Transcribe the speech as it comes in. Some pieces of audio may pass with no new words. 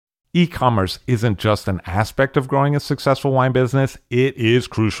E-commerce isn't just an aspect of growing a successful wine business, it is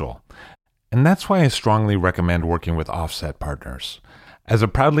crucial. And that's why I strongly recommend working with Offset Partners. As a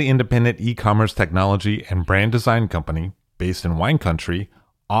proudly independent e-commerce technology and brand design company based in wine country,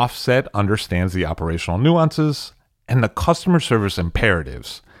 Offset understands the operational nuances and the customer service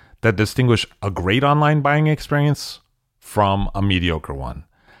imperatives that distinguish a great online buying experience from a mediocre one.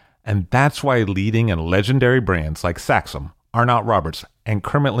 And that's why leading and legendary brands like Saxum, Arnott Roberts, and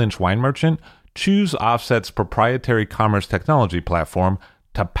Kermit Lynch Wine Merchant choose Offset's proprietary commerce technology platform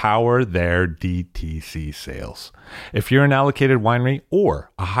to power their DTC sales. If you're an allocated winery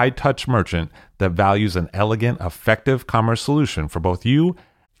or a high-touch merchant that values an elegant, effective commerce solution for both you,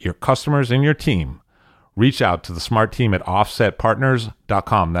 your customers, and your team, reach out to the smart team at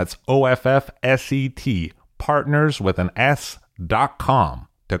offsetpartners.com. That's OFFSET, partners with an S.com,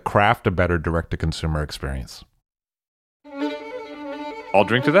 to craft a better direct-to-consumer experience. I'll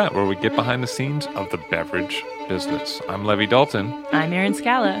drink to that, where we get behind the scenes of the beverage business. I'm Levi Dalton. I'm Erin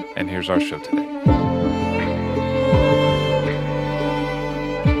Scala. And here's our show today.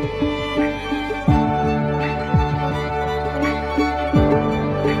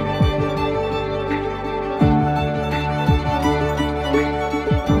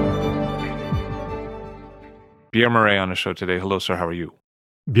 Pierre Morey on the show today. Hello, sir. How are you?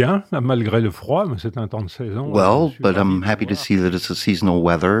 Bien, malgré le froid, mais c'est un temps de saison. Well, but I'm happy to see that it's a seasonal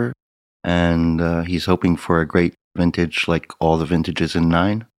weather, and he's hoping for a great vintage like all the vintages in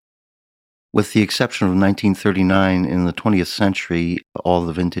 9. With the exception of 1939, in the 20th century, all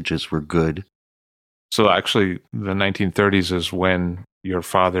the vintages were good. So actually, the 1930s is when your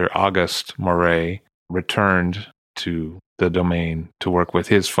father, Auguste Morey, returned to the domain to work with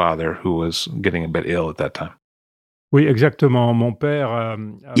his father, who was getting a bit ill at that time. Oui, exactement. Mon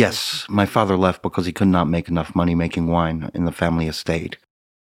père... Yes, my father left because he could not make enough money making wine in the family estate.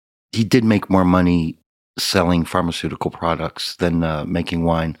 He did make more money selling pharmaceutical products than making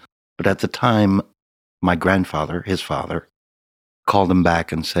wine. But at the time, my grandfather, his father, called him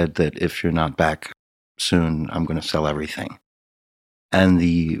back and said that if you're not back soon, I'm going to sell everything. And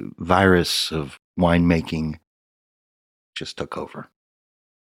the virus of winemaking just took over.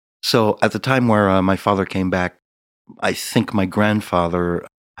 So at the time where my father came back, I think my grandfather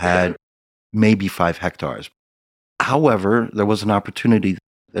had maybe 5 hectares. However, there was an opportunity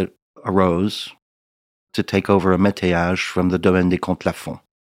that arose to take over a métayage from the Domaine des Comtes Lafont.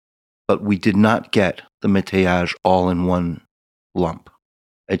 But we did not get the métayage all in one lump.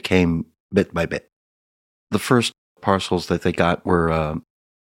 It came bit by bit. The first parcels that they got were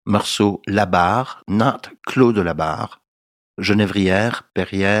Meursault Labarre, not Clos de Labarre, Genévrière,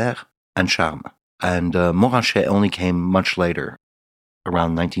 Perrière, and Charme. And Moranchet only came much later,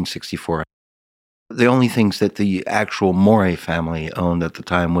 around 1964. The only things that the actual Morey family owned at the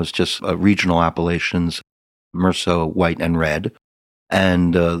time was just regional appellations, Meursault white and red,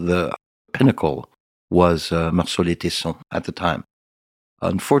 and the pinnacle was Meursault les Tessons at the time.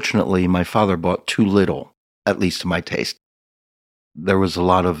 Unfortunately, my father bought too little, at least to my taste. There was a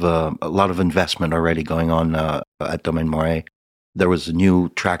lot of investment already going on at Domaine Morey. There was a new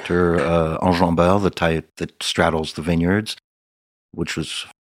tractor, enjambeur, the type that straddles the vineyards, which was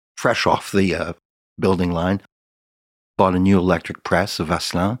fresh off the building line. Bought a new electric press, a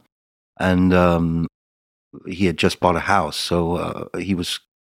Vasselin, and he had just bought a house, so he was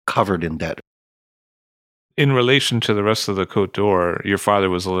covered in debt. In relation to the rest of the Côte d'Or, your father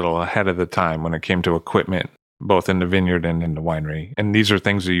was a little ahead of the time when it came to equipment, both in the vineyard and in the winery. And these are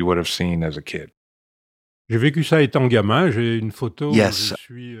things that you would have seen as a kid. J'ai vécu ça étant gamin. J'ai une photo. Yes,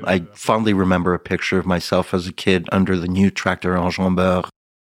 I fondly remember a picture of myself as a kid under the new tractor enjambeur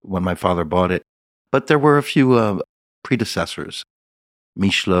when my father bought it. But there were a few predecessors,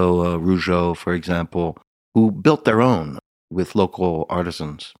 Michelot, Rougeot, for example, who built their own with local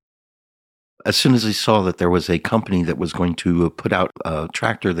artisans. As soon as he saw that there was a company that was going to put out a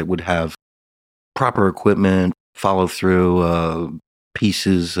tractor that would have proper equipment, follow through,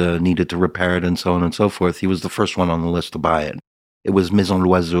 pieces needed to repair it, and so on and so forth, he was the first one on the list to buy it. It was Maison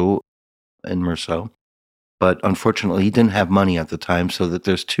Loiseau in Meursault. But unfortunately, he didn't have money at the time, so that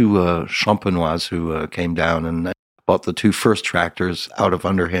there's 2 Champenois who came down and bought the 2 first tractors out of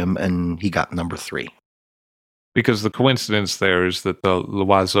under him, and he got number 3. Because the coincidence there is that the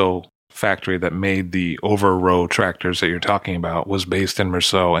Loiseau factory that made the over-row tractors that you're talking about was based in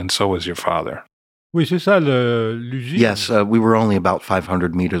Meursault, and so was your father. Oui, c'est ça, l'usine. Yes, we were only about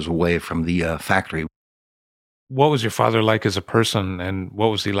 500 meters away from the factory. What was your father like as a person, and what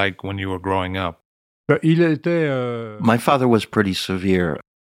was he like when you were growing up? Il était... My father was pretty severe,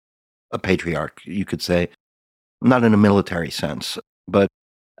 a patriarch, you could say. Not in a military sense, but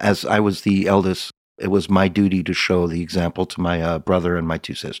As I was the eldest, it was my duty to show the example to my brother and my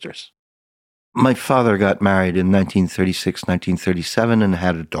two sisters. My father got married in 1936, 1937 and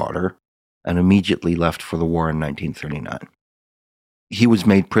had a daughter, and immediately left for the war in 1939. He was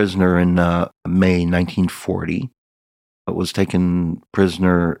made prisoner in May 1940, but was taken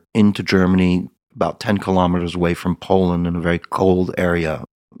prisoner into Germany about 10 kilometers away from Poland in a very cold area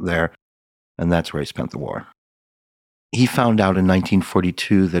there, and that's where he spent the war. He found out in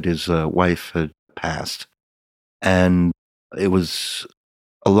 1942 that his wife had passed, and it was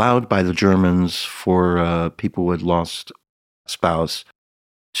allowed by the Germans for people who had lost a spouse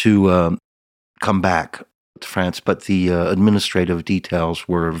to come back to France, but the administrative details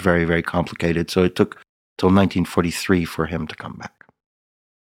were very, very complicated, so it took till 1943 for him to come back.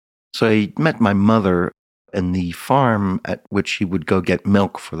 So he met my mother in the farm at which he would go get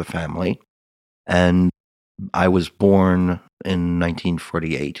milk for the family, and I was born in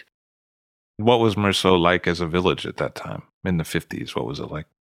 1948. What was Meursault like as a village at that time, in the 50s? What was it like?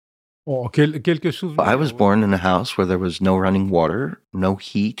 Oh, quelques souvenirs. I was born in a house where there was no running water, no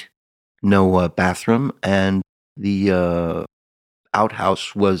heat, no bathroom, and the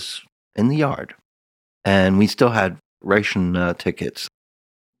outhouse was in the yard. And we still had ration tickets,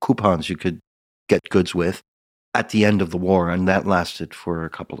 coupons you could get goods with at the end of the war, and that lasted for a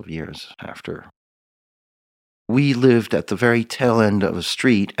couple of years after. We lived at the very tail end of a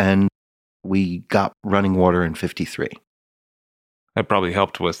street, and we got running water in 1953. That probably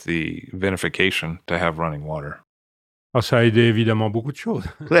helped with the vinification to have running water. Ah, ça a aidé évidemment beaucoup de choses.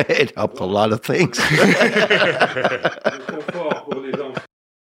 It helped a lot of things.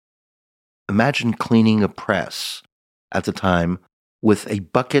 Imagine cleaning a press at the time with a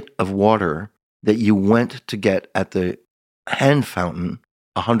bucket of water that you went to get at the hand fountain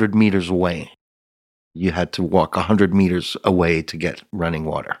 100 meters away. You had to walk 100 meters away to get running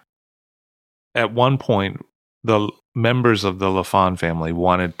water. At one point, the members of the Lafon family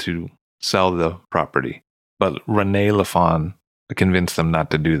wanted to sell the property, but René Lafon convinced them not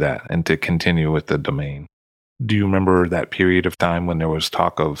to do that and to continue with the domain. Do you remember that period of time when there was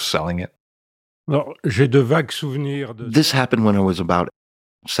talk of selling it? Alors, j'ai de vagues souvenirs de This happened when I was about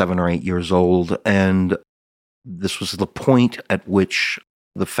 7 or 8 years old, and this was the point at which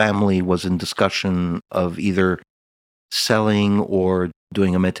the family was in discussion of either selling or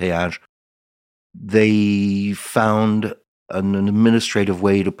doing a métayage. They found an administrative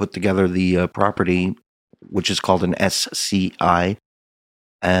way to put together the property, which is called an SCI,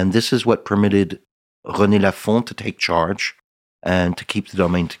 and this is what permitted René Lafon to take charge and to keep the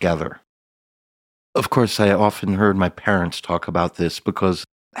domain together. Of course, I often heard my parents talk about this because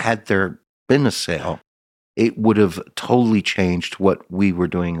had there been a sale, it would have totally changed what we were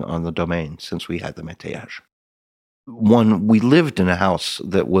doing on the domain since we had the métayage. One, we lived in a house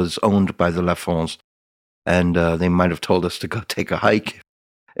that was owned by the Lafons, and they might have told us to go take a hike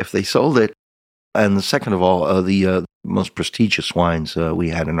if they sold it. And the second of all, the most prestigious wines we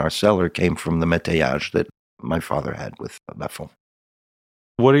had in our cellar came from the métayage that my father had with Lafon.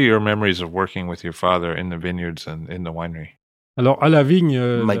 What are your memories of working with your father in the vineyards and in the winery? Alors, à la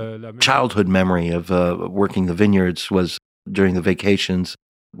vigne, My childhood memory of working the vineyards was during the vacations,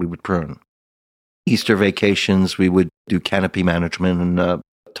 we would prune. Easter vacations, we would do canopy management and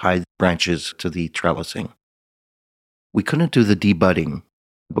tie branches to the trellising. We couldn't do the debudding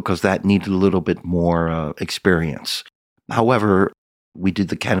because that needed a little bit more experience. However, we did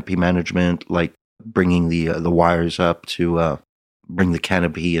the canopy management, like bringing the wires up to bring the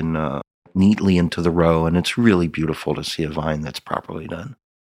canopy and neatly into the row, and it's really beautiful to see a vine that's properly done.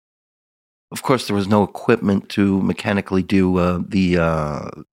 Of course, there was no equipment to mechanically do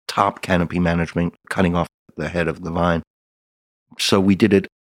the top canopy management, cutting off the head of the vine. So we did it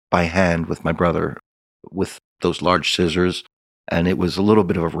by hand with my brother with those large scissors, and it was a little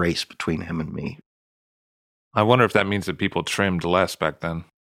bit of a race between him and me. I wonder if that means that people trimmed less back then.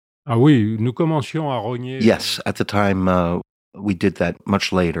 Ah oui, nous commencions à rogner. Yes, at the time, we did that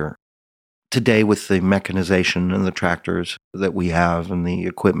much later. Today, with the mechanization and the tractors that we have and the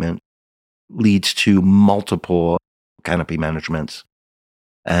equipment, leads to multiple canopy managements.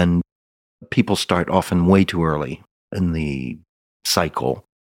 And people start often way too early in the cycle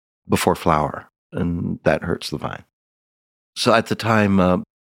before flower, and that hurts the vine. So at the time,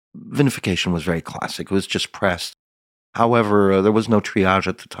 vinification was very classic. It was just pressed. However, there was no triage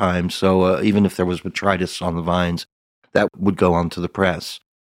at the time, so even if there was botrytis on the vines, that would go onto the press.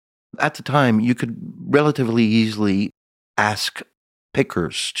 At the time, you could relatively easily ask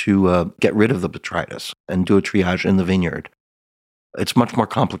pickers to get rid of the botrytis and do a triage in the vineyard. It's much more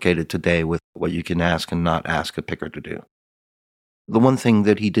complicated today with what you can ask and not ask a picker to do. The one thing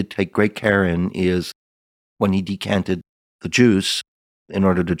that he did take great care in is when he decanted the juice in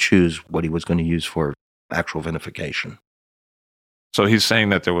order to choose what he was going to use for actual vinification. So he's saying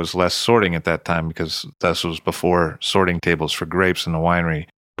that there was less sorting at that time because this was before sorting tables for grapes in the winery,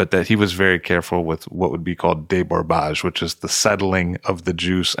 but that he was very careful with what would be called débourbage, which is the settling of the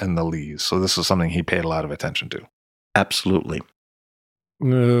juice and the lees. So this is something he paid a lot of attention to. Absolutely.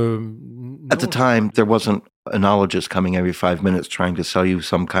 Non, At the time, there wasn't enologist coming every 5 minutes trying to sell you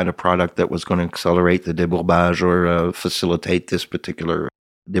some kind of product that was going to accelerate the débourbage or facilitate this particular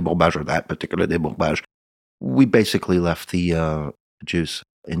débourbage or that particular débourbage. We basically left the juice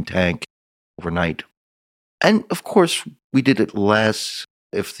in tank overnight. And of course, we did it less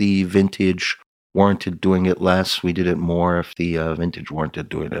if the vintage warranted doing it less. We did it more if the vintage warranted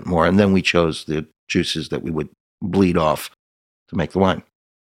doing it more. And then we chose the juices that we would bleed off to make the wine.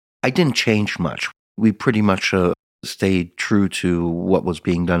 I didn't change much. We pretty much stayed true to what was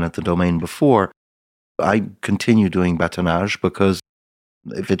being done at the domain before. I continue doing bâtonnage because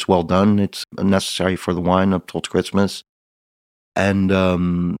if it's well done, it's necessary for the wine up till Christmas. And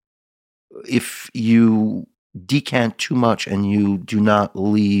if you decant too much and you do not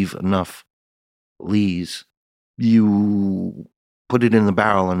leave enough lees, you put it in the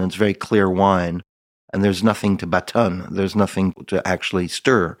barrel and it's very clear wine, and there's nothing to bâtonne, there's nothing to actually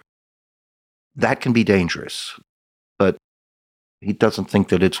stir. That can be dangerous, but he doesn't think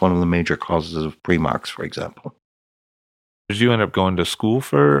that it's one of the major causes of Primox, for example. Did you end up going to school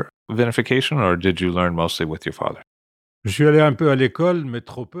for vinification, or did you learn mostly with your father? Je suis allé un peu à l'école, mais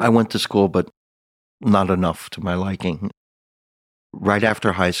trop peu. I went to school, but not enough to my liking. Right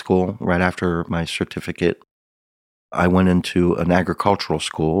after high school, right after my certificate, I went into an agricultural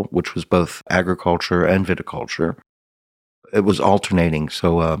school, which was both agriculture and viticulture. It was alternating,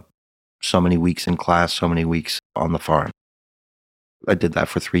 so many weeks in class, so many weeks on the farm. I did that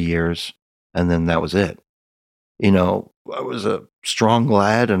for 3 years, and then that was it. You know, I was a strong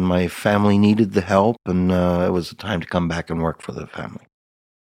lad, and my family needed the help, and it was the time to come back and work for the family.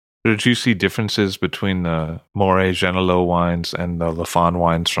 Did you see differences between the Morey Genelot wines and the Lafon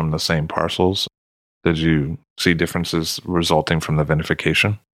wines from the same parcels? Did you see differences resulting from the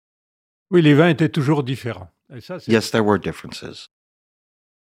vinification? Oui, les vins étaient toujours différents. Et ça, c'est- Yes, there were differences.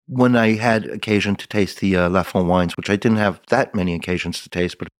 When I had occasion to taste the Lafon wines, which I didn't have that many occasions to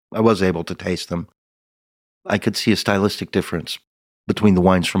taste, but I was able to taste them, I could see a stylistic difference between the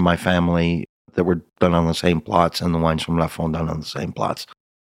wines from my family that were done on the same plots and the wines from Lafon done on the same plots.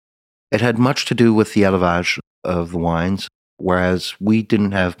 It had much to do with the élevage of the wines, whereas we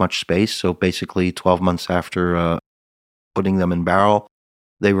didn't have much space, so basically 12 months after putting them in barrel,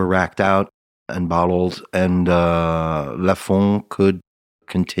 they were racked out and bottled, and Lafon could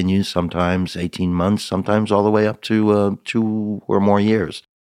continue sometimes 18 months, sometimes all the way up to 2 or more years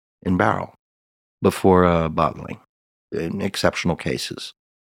in barrel before bottling, in exceptional cases.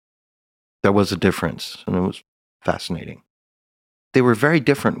 There was a difference, and it was fascinating. They were very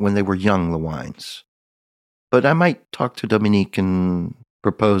different when they were young, the wines. But I might talk to Dominique and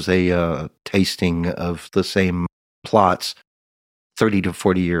propose a tasting of the same plots, 30 to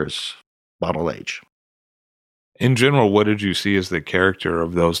 40 years bottle age. In general, what did you see as the character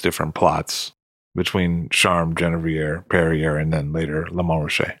of those different plots between Charme, Genevière, Perrier, and then later Le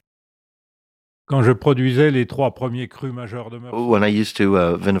Montrachet? Quand je produisais les 3 premiers crus majeurs de Meursault, When I used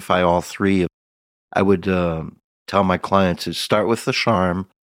to vinify all three, I would tell my clients to start with the Charme,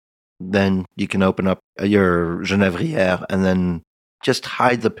 then you can open up your Genevière, and then just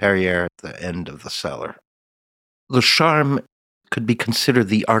hide the Perrier at the end of the cellar. The Charme could be considered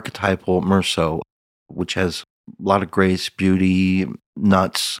the archetypal Meursault, which has a lot of grace, beauty,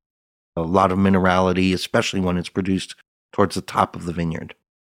 nuts, a lot of minerality, especially when it's produced towards the top of the vineyard.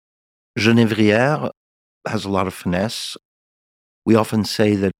 Genevière has a lot of finesse. We often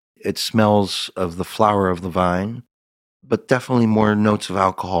say that it smells of the flower of the vine, but definitely more notes of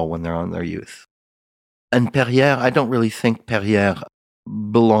alcohol when they're on their youth. And Perrier, I don't really think Perrier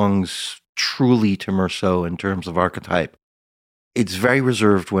belongs truly to Meursault in terms of archetype. It's very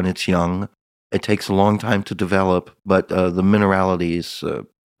reserved when it's young. It takes a long time to develop, but the minerality is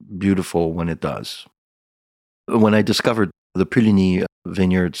beautiful when it does. When I discovered the Puligny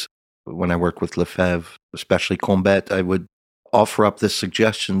vineyards, when I worked with Lefebvre, especially Combette, I would offer up this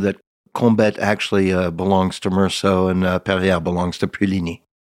suggestion that Combette actually belongs to Meursault and Perrier belongs to Puligny.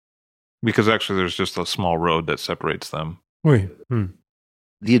 Because actually there's just a small road that separates them. oui.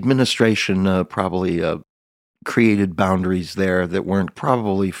 The administration probably created boundaries there that weren't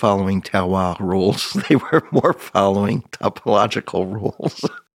probably following terroir rules. They were more following topological rules.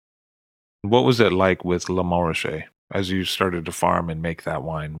 What was it like with Le Montrachet? as you started to farm and make that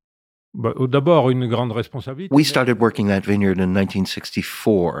wine? Bah, d'abord, une grande responsabilité. We started working that vineyard in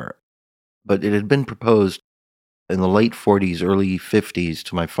 1964, but it had been proposed in the late 40s, early 50s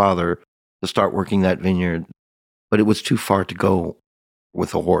to my father to start working that vineyard, but it was too far to go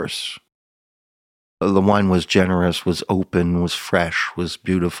with a horse. The wine was generous, was open, was fresh, was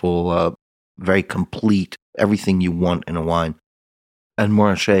beautiful, very complete, everything you want in a wine. And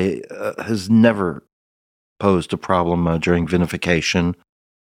Morey has never posed a problem during vinification,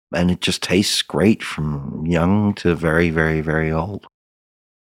 and it just tastes great from young to very, very, very old.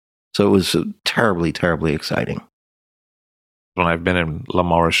 So it was terribly, terribly exciting. When I've been in La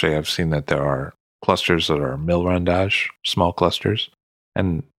Morey, I've seen that there are clusters that are mille rondage, small clusters.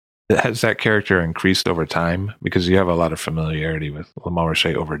 And has that character increased over time? Because you have a lot of familiarity with La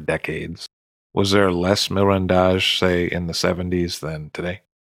Morey over decades. Was there less mille rondage, say, in the 70s than today?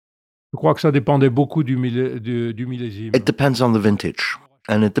 Je crois que ça dépendait beaucoup du millésime. It depends on the vintage,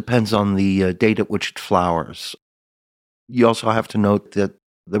 and it depends on the date at which it flowers. You also have to note that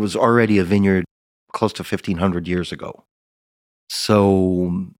there was already a vineyard close to 1,500 years ago.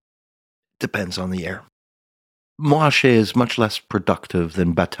 So it depends on the year. Morey is much less productive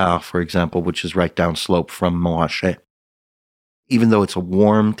than Bâtard, for example, which is right downslope from Morey. Even though it's a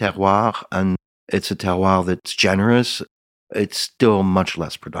warm terroir and it's a terroir that's generous, it's still much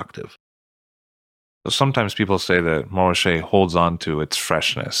less productive. So sometimes people say that Morey holds on to its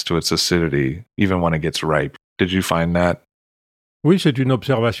freshness, to its acidity, even when it gets ripe. Did you find that? Oui, c'est une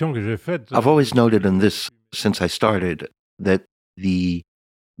observation que j'ai faite. I've always noted in this, since I started, that the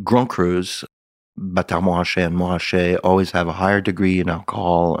Grand Crus, Bâtard Morey and Morey, always have a higher degree in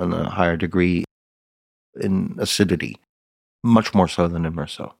alcohol and a higher degree in acidity, much more so than in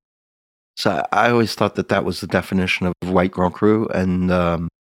Meursault. So I always thought that that was the definition of white Grand Cru, and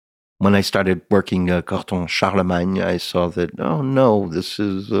when I started working Corton Charlemagne, I saw that, oh no, this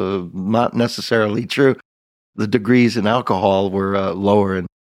is not necessarily true. The degrees in alcohol were lower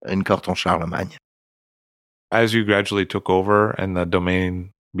in Corton Charlemagne. As you gradually took over and the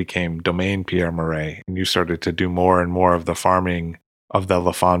domain became Domaine Pierre Morey, and you started to do more and more of the farming of the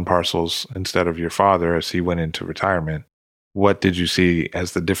Lafon parcels instead of your father as he went into retirement, what did you see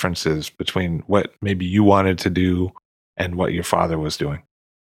as the differences between what maybe you wanted to do and what your father was doing?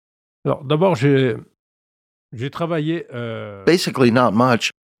 Alors, d'abord, j'ai travaillé. Basically, not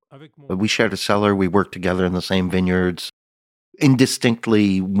much. We shared a cellar. We worked together in the same vineyards.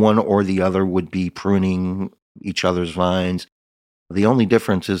 Indistinctly, one or the other would be pruning each other's vines. The only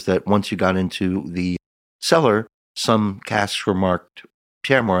difference is that once you got into the cellar, some casks were marked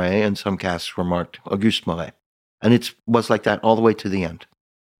Pierre Morey and some casks were marked Auguste Morey. And it was like that all the way to the end.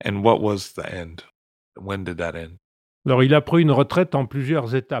 And what was the end? When did that end? Alors, il a pris une retraite en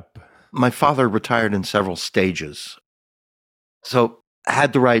plusieurs étapes. My father retired in several stages. So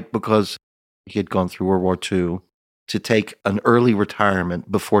had the right, because he had gone through World War II, to take an early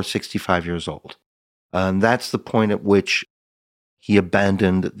retirement before 65 years old. And that's the point at which he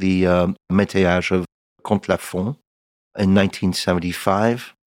abandoned the métayage of Comte Lafon in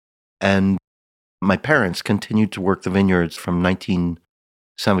 1975. And my parents continued to work the vineyards from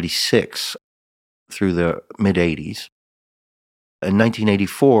 1976 through the mid-80s. In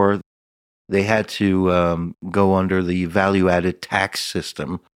 1984, they had to go under the value-added tax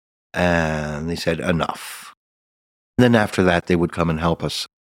system, and they said, enough. And then after that, they would come and help us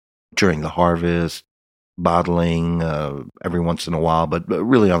during the harvest, bottling every once in a while, but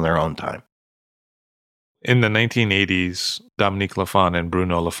really on their own time. In the 1980s, Dominique Lafon and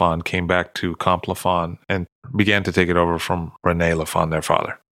Bruno Lafon came back to Comte Lafon and began to take it over from René Lafon, their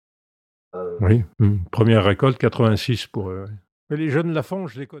father. Oui, première récolte, 86 pour eux. Mais les jeunes Lafon,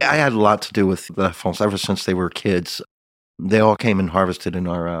 je les connais. I had a lot to do with the Lafons ever since they were kids. They all came and harvested in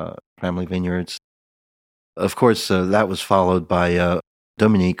our family vineyards. Of course, that was followed by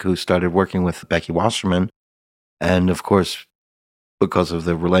Dominique, who started working with Becky Wasserman. And of course, because of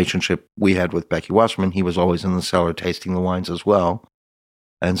the relationship we had with Becky Wasserman, he was always in the cellar tasting the wines as well.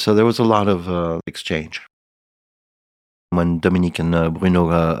 And so there was a lot of exchange. When Dominique and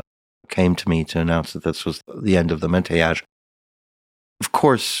Bruno came to me to announce that this was the end of the métayage, of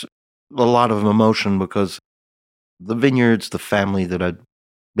course, a lot of emotion, because the vineyards, the family that I'd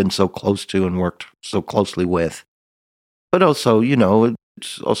been so close to and worked so closely with, but also,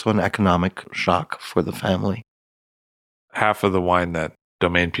 it's also an economic shock for the family. Half of the wine that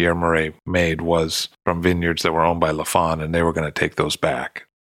Domaine Pierre Morey made was from vineyards that were owned by Lafon, and they were going to take those back.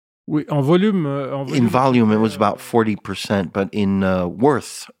 Oui, en volume, in volume, it was about 40%, but in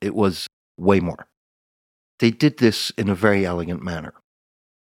worth, it was way more. They did this in a very elegant manner.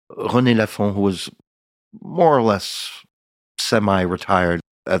 René Lafon, who was more or less semi-retired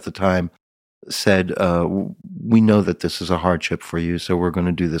at the time, said, we know that this is a hardship for you, so we're going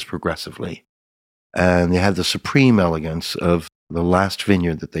to do this progressively. And they had the supreme elegance of the last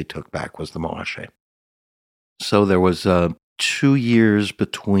vineyard that they took back was the Morey. So there was 2 years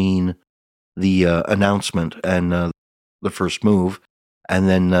between the announcement and the first move, and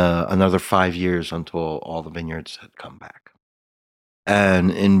then another 5 years until all the vineyards had come back.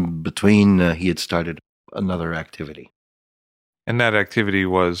 And in between, he had started another activity. And that activity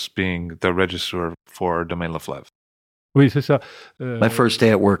was being the register for Domaine Leflèvre. Oui, c'est ça. My first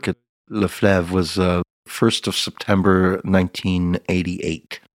day at work at Leflèvre was 1st of September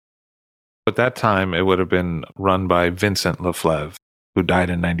 1988. At that time, it would have been run by Vincent Leflèvre, who died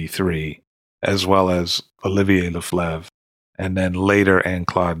in 93, as well as Olivier Leflèvre, and then later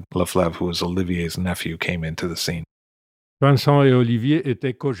Anne-Claude Leflèvre, who was Olivier's nephew, came into the scene. Vincent et Olivier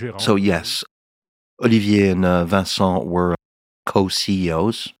étaient co-gérants. So yes, Olivier and Vincent were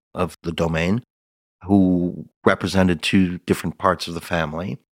co-CEOs of the domain who represented 2 different parts of the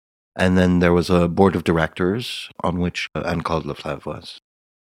family. And then there was a board of directors on which Anne-Claude Leflèvre was.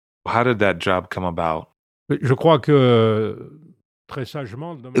 How did that job come about? Je crois que, très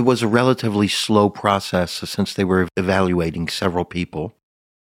sagement... It was a relatively slow process since they were evaluating several people.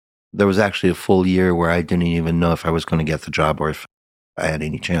 There was actually a full year where I didn't even know if I was going to get the job or if I had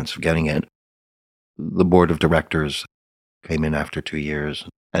any chance of getting it. The board of directors came in after 2 years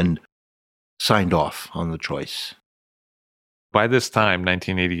and signed off on the choice. By this time,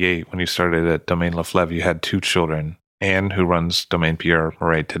 1988, when you started at Domaine Leflèvre, you had 2 children, Anne, who runs Domaine Pierre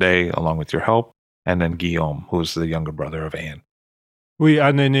Morey today, along with your help, and then Guillaume, who is the younger brother of Anne. Oui,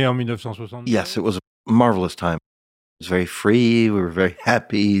 Anne est née en 1960. Yes, it was a marvelous time. It was very free. We were very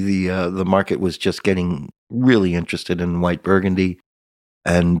happy. The market was just getting really interested in white Burgundy,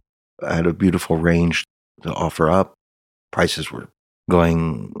 and I had a beautiful range to offer up. Prices were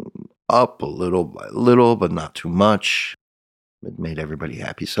going up a little by little, but not too much. It made everybody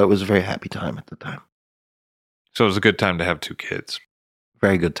happy. So it was a very happy time at the time. So it was a good time to have 2 kids.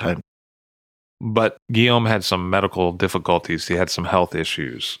 Very good time. But Guillaume had some medical difficulties. He had some health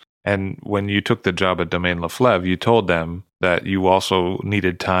issues. And when you took the job at Domaine Leflèvre, you told them that you also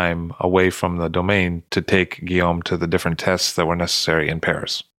needed time away from the domain to take Guillaume to the different tests that were necessary in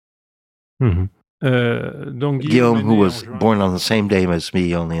Paris. Mm-hmm. Guillaume, who was born on the same day as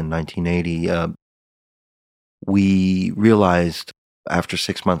me, only in 1980, we realized after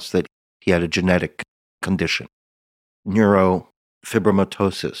 6 months that he had a genetic condition,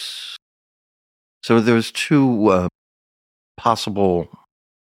 neurofibromatosis. So there's 2 possible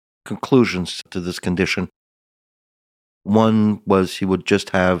conclusions to this condition. One was he would just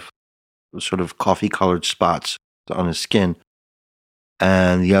have sort of coffee-colored spots on his skin,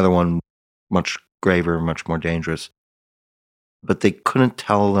 and the other one, much graver, much more dangerous. But they couldn't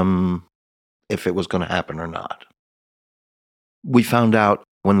tell them if it was going to happen or not. We found out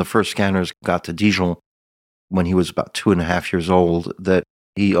when the first scanners got to Dijon, when he was about 2.5 years old, that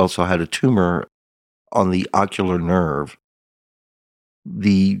he also had a tumor on the ocular nerve.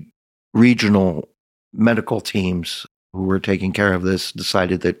 The regional medical teams who were taking care of this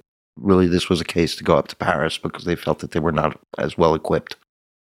decided that really this was a case to go up to Paris because they felt that they were not as well equipped.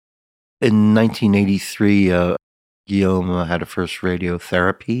 In 1983, Guillaume had a first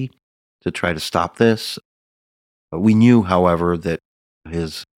radiotherapy to try to stop this. We knew, however, that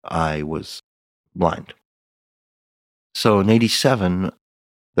his eye was blind. So in 87,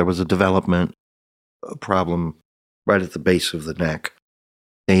 there was a development problem right at the base of the neck.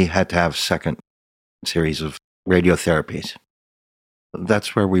 They had to have second series of radiotherapies.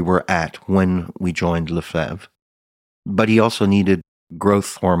 That's where we were at when we joined Leflèvre. But he also needed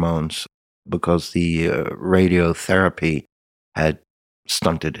growth hormones because the radiotherapy had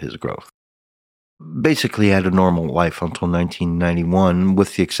stunted his growth. Basically, he had a normal life until 1991,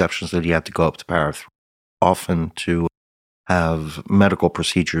 with the exceptions that he had to go up to Paris often to have medical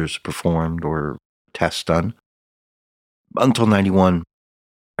procedures performed or tests done. Until 91,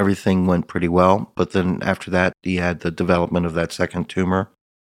 everything went pretty well, but then after that, he had the development of that second tumor.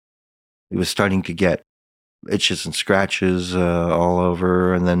 He was starting to get itches and scratches all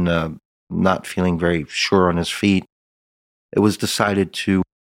over, and then not feeling very sure on his feet. It was decided to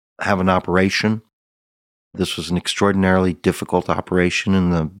have an operation. This was an extraordinarily difficult operation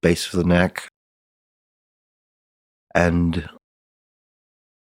in the base of the neck. And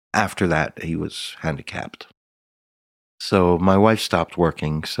after that, he was handicapped. So my wife stopped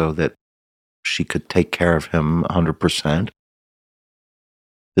working so that she could take care of him 100%.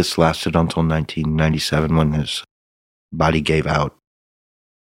 This lasted until 1997 when his body gave out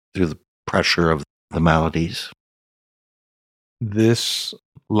through the pressure of the maladies. This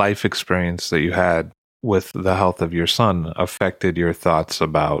life experience that you had with the health of your son affected your thoughts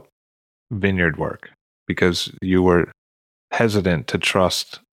about vineyard work because you were hesitant to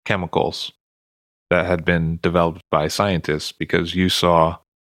trust chemicals that had been developed by scientists because you saw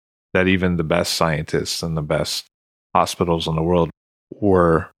that even the best scientists and the best hospitals in the world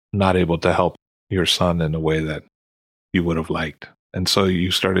were not able to help your son in a way that you would have liked. And so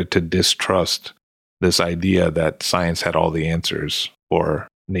you started to distrust this idea that science had all the answers for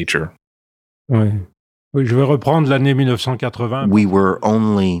nature. Oui. Oui, je vais reprendre l'année 1980. We were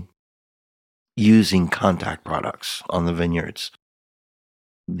only using contact products on the vineyards.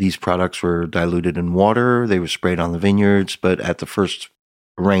 These products were diluted in water, they were sprayed on the vineyards, but at the first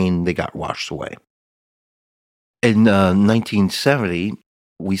rain, they got washed away. In 1970,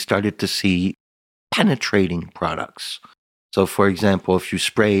 we started to see penetrating products. So, for example, if you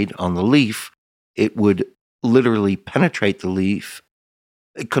sprayed on the leaf, it would literally penetrate the leaf.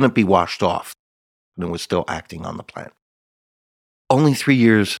 It couldn't be washed off, and it was still acting on the plant. Only 3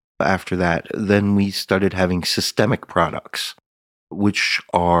 years after that, then we started having systemic products, which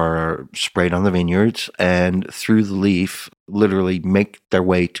are sprayed on the vineyards and through the leaf, literally make their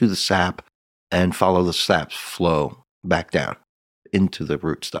way to the sap and follow the sap's flow back down into the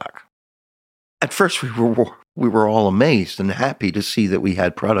rootstock. At first, we were all amazed and happy to see that we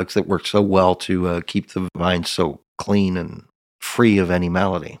had products that worked so well to keep the vines so clean and free of any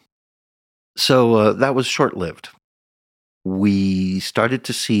malady. So that was short-lived. We started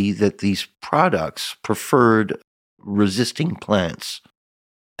to see that these products preferred resisting plants.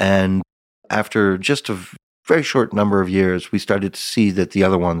 And after just a very short number of years, we started to see that the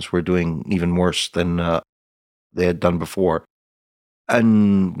other ones were doing even worse than they had done before.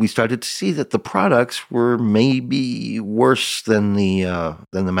 And we started to see that the products were maybe worse than the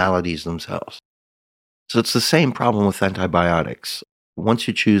maladies themselves. So it's the same problem with antibiotics. Once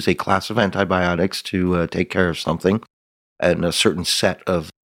you choose a class of antibiotics to take care of something and a certain set of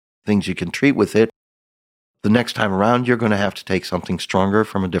things you can treat with it, the next time around, you're going to have to take something stronger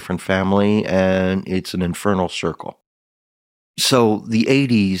from a different family, and it's an infernal circle. So the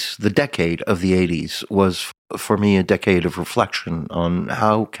 80s, the decade of the 80s, was for me a decade of reflection on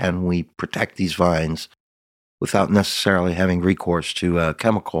how can we protect these vines without necessarily having recourse to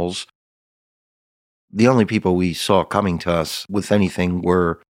chemicals. The only people we saw coming to us with anything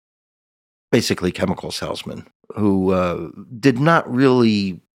were basically chemical salesmen who did not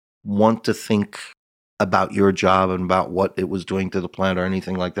really want to think about your job and about what it was doing to the plant or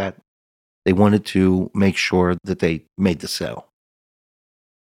anything like that. They wanted to make sure that they made the sale.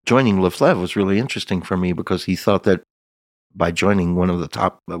 Joining Le Fleuve was really interesting for me because he thought that by joining one of the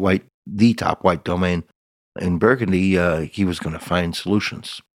top white domain in Burgundy, he was going to find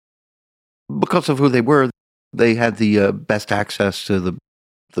solutions. Because of who they were, they had the best access to the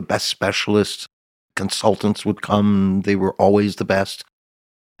best specialists. Consultants would come. They were always the best.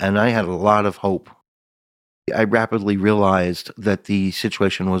 And I had a lot of hope. I rapidly realized that the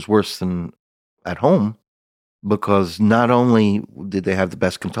situation was worse than at home because not only did they have the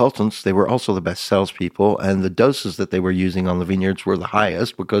best consultants, they were also the best salespeople, and the doses that they were using on the vineyards were the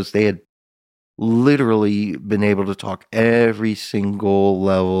highest because they had literally been able to talk every single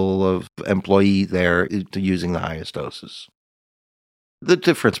level of employee there to using the highest doses. The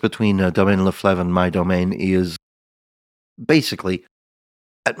difference between Domaine Le Fleuve and my domain is basically,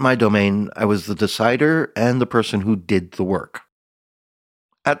 at my domain, I was the decider and the person who did the work.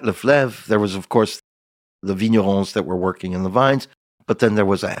 At Le Fleuve, there was, of course, the vignerons that were working in the vines, but then there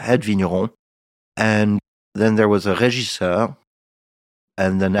was a head vigneron, and then there was a régisseur,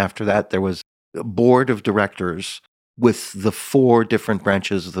 and then after that, there was a board of directors with the 4 different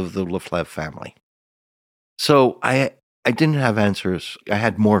branches of the Le Fleuve family. So I didn't have answers. I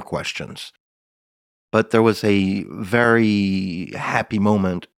had more questions. But there was a very happy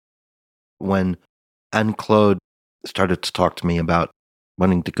moment when Anne-Claude started to talk to me about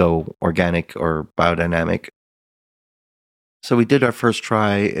wanting to go organic or biodynamic. So we did our first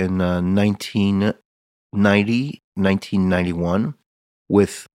try in 1991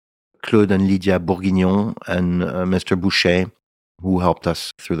 with Claude and Lydia Bourguignon and Mr. Boucher, who helped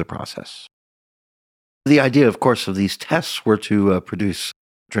us through the process. The idea, of course, of these tests were to produce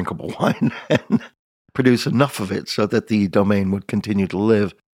drinkable wine and produce enough of it so that the domain would continue to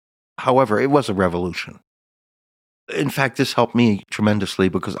live. However, it was a revolution. In fact, this helped me tremendously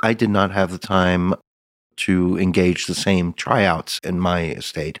because I did not have the time to engage the same tryouts in my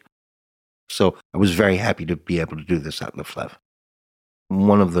estate. So I was very happy to be able to do this at Le Fleuve.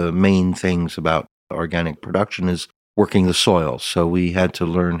 One of the main things about organic production is working the soils. So we had to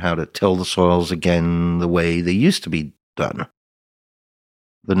learn how to till the soils again the way they used to be done.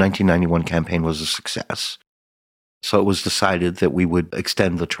 The 1991 campaign was a success. So it was decided that we would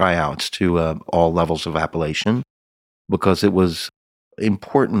extend the tryouts to all levels of appellation because it was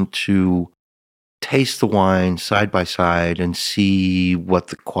important to taste the wine side by side and see what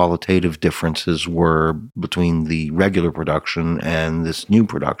the qualitative differences were between the regular production and this new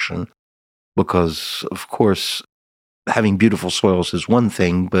production. Because, of course, having beautiful soils is one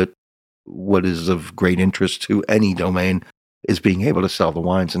thing, but what is of great interest to any domain is being able to sell the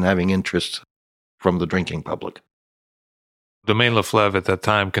wines and having interest from the drinking public. Domaine Leflaive at that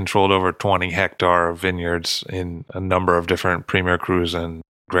time controlled over 20 hectare vineyards in a number of different Premier Crus and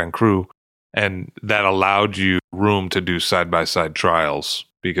Grand Cru. And that allowed you room to do side-by-side trials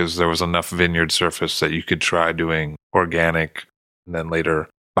because there was enough vineyard surface that you could try doing organic and then later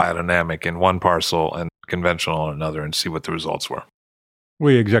biodynamic in one parcel and conventional in another and see what the results were.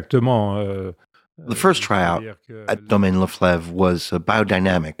 Oui, exactement. The first tryout at Domaine Leflaive was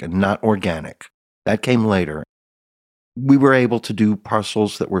biodynamic and not organic. That came later. We were able to do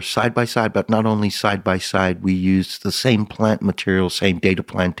parcels that were side-by-side, but not only side-by-side, we used the same plant material, same data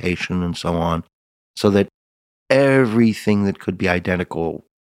plantation, and so on, so that everything that could be identical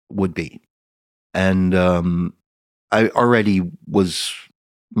would be. And I already was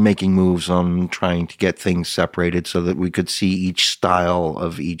making moves on trying to get things separated so that we could see each style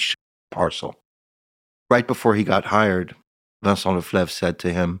of each parcel. Right before he got hired, Vincent Leflaive said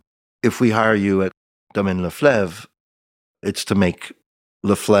to him, "If we hire you at Domaine Leflaive, it's to make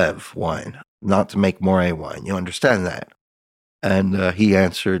Leflaive wine, not to make Morey wine. You understand that?" And he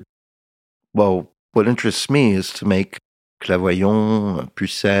answered, "Well, what interests me is to make Clairvoyant,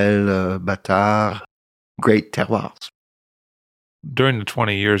 Pucelle, Bâtard, great terroirs." During the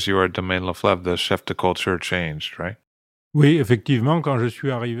 20 years you were at Domaine Leflaive, the chef de culture changed, right? Oui, effectivement, quand je suis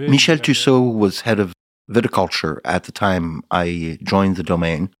arrivé... Michel Tussaud was head of viticulture at the time I joined the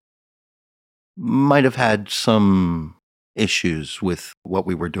domain. Might have had some issues with what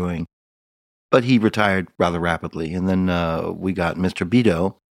we were doing, but he retired rather rapidly. And then we got Mr.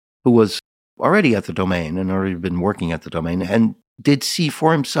 Bido, who was already at the domain and already been working at the domain and did see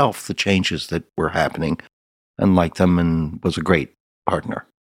for himself the changes that were happening and liked them and was a great partner.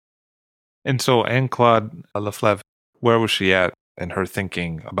 And so Anne-Claude Leflaive, where was she at in her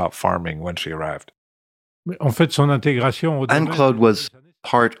thinking about farming when she arrived? En fait, son intégration au domaine... Anne-Claude was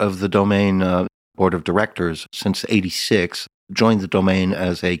part of the domain board of directors since '86, joined the domain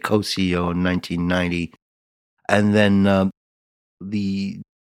as a co-CEO in 1990, and then the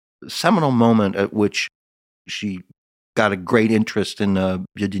seminal moment at which she got a great interest in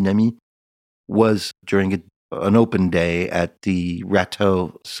biodynamie was during an open day at the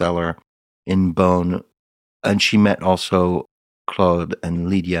Rateau cellar in Beaune, and she met also Claude and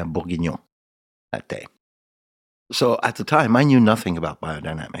Lydia Bourguignon that day. So at the time, I knew nothing about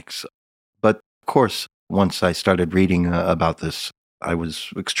biodynamics. But of course, once I started reading about this, I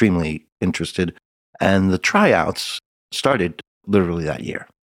was extremely interested. And the tryouts started literally that year.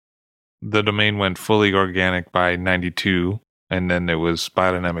 The domain went fully organic by 92, and then it was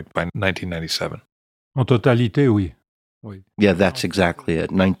biodynamic by 1997. En totalité, oui. Oui. Yeah, that's exactly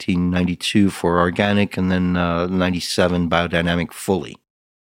it. 1992 for organic, and then 97 biodynamic fully.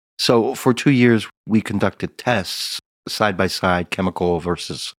 So for 2 years, we conducted tests, side-by-side, chemical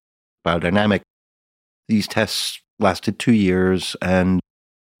versus biodynamic. These tests lasted 2 years, and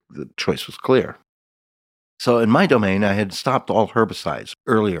the choice was clear. So in my domain, I had stopped all herbicides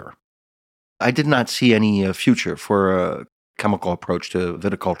earlier. I did not see any future for a chemical approach to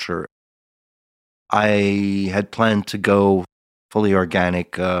viticulture. I had planned to go fully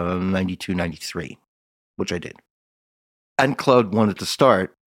organic 92, 93, which I did. And Claude wanted to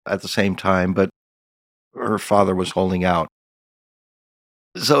start at the same time, but her father was holding out.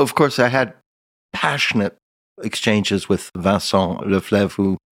 So, of course, I had passionate exchanges with Vincent Leflaive,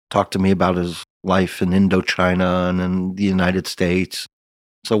 who talked to me about his life in Indochina and in the United States.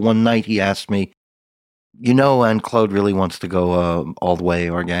 So one night he asked me, "You know, Anne-Claude really wants to go all the way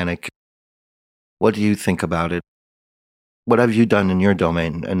organic. What do you think about it? What have you done in your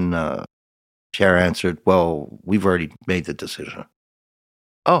domain?" And Pierre answered, "Well, we've already made the decision."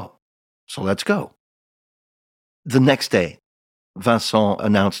 "Oh, so let's go." The next day, Vincent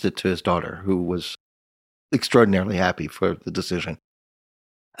announced it to his daughter, who was extraordinarily happy for the decision.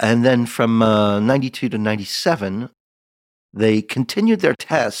 And then from 92 to 97, they continued their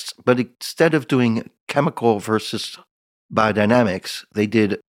tests, but instead of doing chemical versus biodynamics, they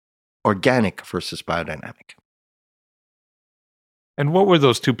did organic versus biodynamic. And what were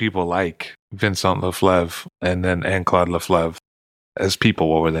those two people like, Vincent Leflèvre and then Anne-Claude Leflèvre? As people,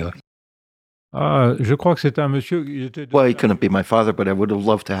 what were they like? Je crois que c'était un monsieur. Well, he couldn't be my father, but I would have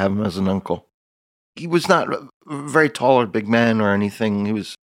loved to have him as an uncle. He was not a very tall or big man or anything. He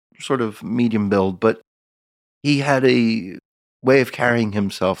was sort of medium build, but he had a way of carrying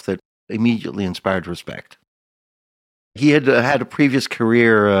himself that immediately inspired respect. He had had a previous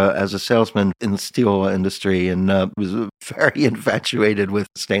career as a salesman in the steel industry and was very infatuated with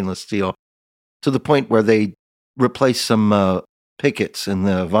stainless steel to the point where they replaced some pickets in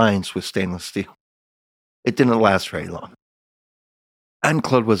the vines with stainless steel. It didn't last very long.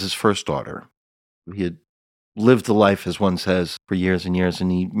 Anne-Claude was his first daughter. He had lived the life, as one says, for years and years,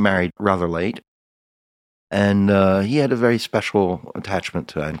 and he married rather late. And he had a very special attachment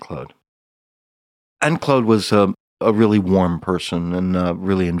to Anne-Claude. Anne-Claude was a really warm person and a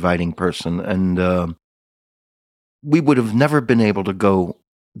really inviting person. And we would have never been able to go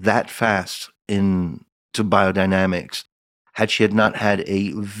that fast into biodynamics had she had not had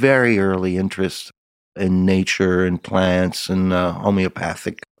a very early interest in nature and plants and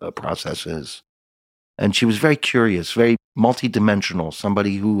homeopathic processes. And she was very curious, very multidimensional,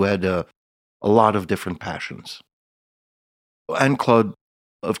 somebody who had a lot of different passions. Anne-Claude,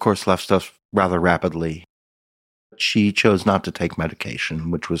 of course, left us rather rapidly. She chose not to take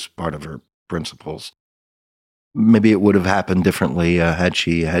medication, which was part of her principles. Maybe it would have happened differently had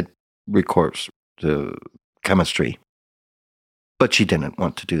she had recourse to chemistry. But she didn't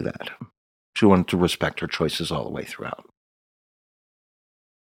want to do that. She wanted to respect her choices all the way throughout.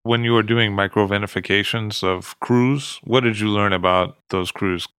 When you were doing microvinifications of crus, what did you learn about those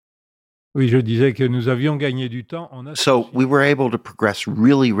crus? Oui, je disais que nous avions gagné du temps. So we were able to progress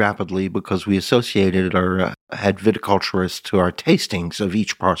really rapidly because we associated our head viticulturist to our tastings of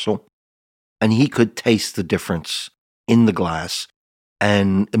each parcel, and he could taste the difference in the glass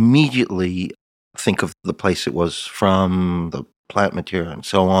and immediately think of the place it was from, the plant material, and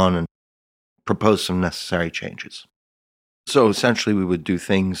so on, and propose some necessary changes. So essentially, we would do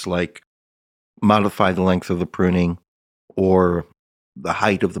things like modify the length of the pruning or the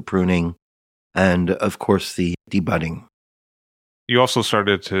height of the pruning, and of course, the debudding. You also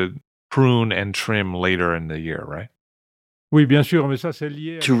started to prune and trim later in the year, right? Oui, bien sûr, mais ça c'est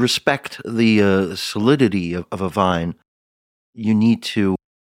lié. To respect the solidity of a vine, you need to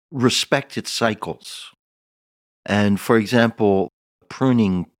respect its cycles. And for example,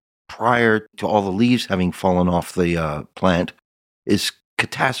 pruning prior to all the leaves having fallen off the plant is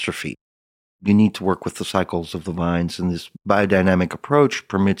catastrophe. You need to work with the cycles of the vines, and this biodynamic approach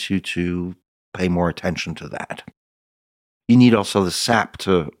permits you to pay more attention to that. You need also the sap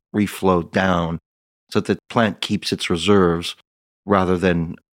to reflow down so that the plant keeps its reserves rather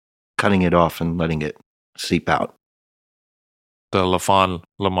than cutting it off and letting it seep out. The Lafon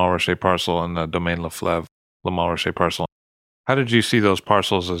Le Montrachet parcel and the Domaine Leflèvre Le Montrachet parcel. How did you see those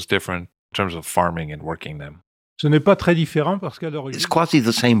parcels as different in terms of farming and working them? Ce n'est pas très différent parce qu'à l'origine. It's quasi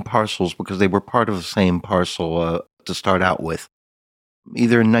the same parcels because they were part of the same parcel to start out with.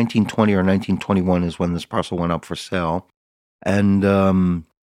 Either in 1920 or 1921 is when this parcel went up for sale. And the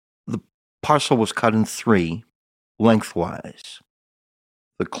parcel was cut in three, lengthwise.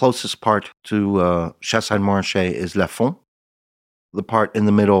 The closest part to Chassagne-Montrachet is Lafon. The part in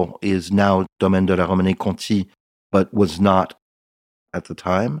the middle is now Domaine de la Romanée-Conti, but was not at the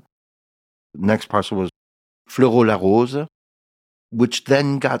time. The next parcel was Fleureau-la-Rose, which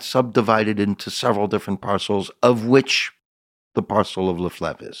then got subdivided into several different parcels, of which the parcel of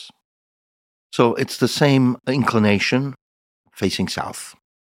Leflèvre is. So it's the same inclination facing south.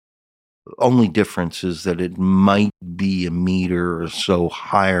 The only difference is that it might be a meter or so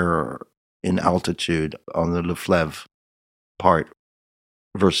higher in altitude on the Leflèvre part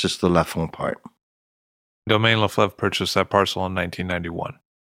versus the Lafon part. Domaine Leflèvre purchased that parcel in 1991.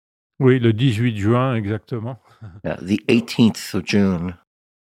 Oui, le 18 juin, exactement. Yeah, the 18th of June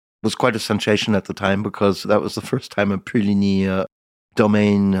was quite a sensation at the time because that was the first time a Puligny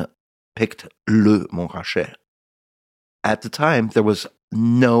domain picked Le Montrachet. At the time, there was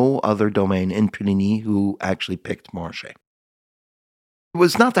no other domain in Puligny who actually picked Montrachet. It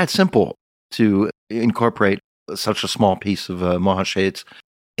was not that simple to incorporate such a small piece of Montrachet. It's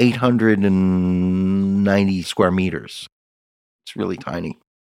 890 square meters. It's really tiny.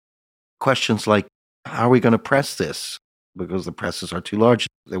 Questions like, how are we going to press this? Because the presses are too large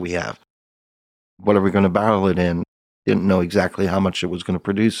that we have. What are we going to barrel it in? Didn't know exactly how much it was going to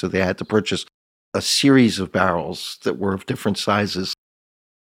produce, so they had to purchase a series of barrels that were of different sizes.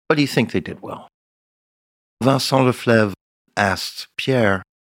 But you think they did well. Vincent Leflèvre asked Pierre,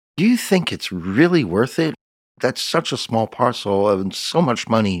 do you think it's really worth it that's such a small parcel and so much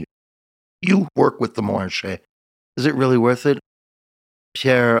money. You work with the Morey. Is it really worth it?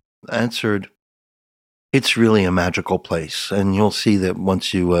 Pierre answered, it's really a magical place. And you'll see that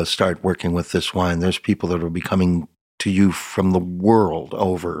once you start working with this wine, there's people that will be coming to you from the world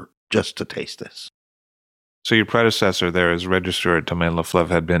over just to taste this. So your predecessor there as registrar at Domaine Leflaive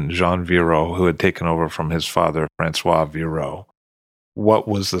had been Jean Viraud, who had taken over from his father, Francois Viraud. What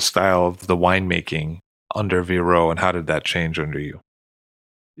was the style of the winemaking under Viraud, and how did that change under you?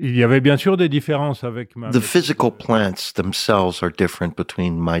 Il y avait bien sûr des différences avec ma... The physical plants themselves are different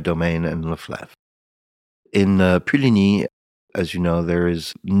between my domain and Leflaive. In Puligny, as you know, there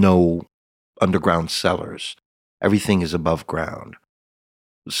is no underground cellars. Everything is above ground.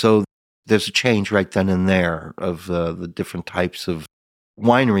 So there's a change right then and there of the different types of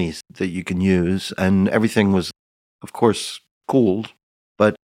wineries that you can use. And everything was, of course, cooled,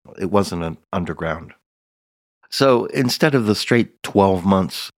 but it wasn't an underground. So instead of the straight 12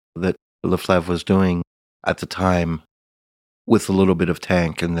 months that Leflaive was doing at the time with a little bit of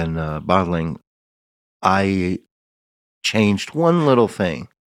tank and then bottling, I changed one little thing.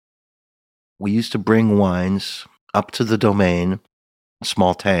 We used to bring wines up to the domain,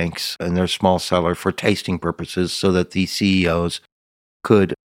 small tanks, and their small cellar for tasting purposes so that the CEOs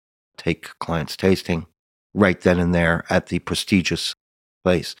could take clients tasting right then and there at the prestigious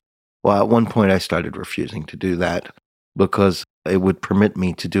place. Well, at one point I started refusing to do that because it would permit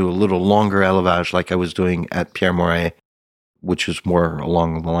me to do a little longer élevage like I was doing at Pierre Morey, which is more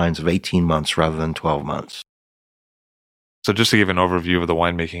along the lines of 18 months rather than 12 months. So just to give an overview of the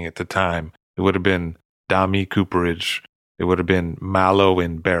winemaking at the time, it would have been demi cooperage, it would have been malo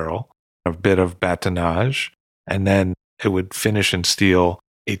in barrel, a bit of batonnage, and then it would finish in steel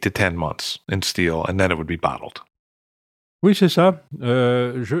 8 to 10 months in steel, and then it would be bottled. Oui, c'est ça.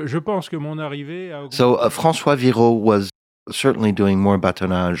 Je pense que mon arrivée a... So François Viraud was certainly doing more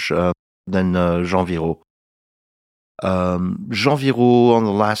batonnage than Jean Viraud. Jean Viraud, on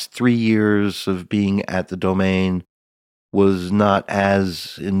the last 3 years of being at the domain, was not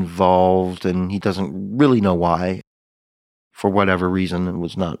as involved, and he doesn't really know why. For whatever reason, it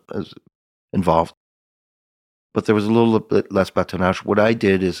was not as involved. But there was a little bit less batonnage. What I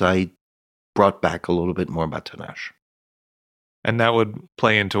did is I brought back a little bit more batonnage. And that would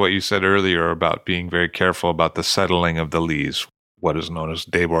play into what you said earlier about being very careful about the settling of the lees, what is known as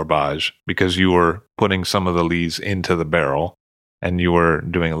débourbage, because you were putting some of the lees into the barrel and you were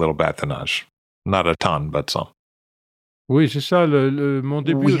doing a little batonnage. Not a ton, but some. Oui, c'est ça. Mon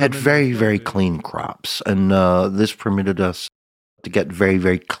début We had very, very clean crops, and this permitted us to get very,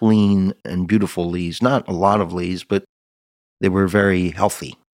 very clean and beautiful lees. Not a lot of lees, but they were very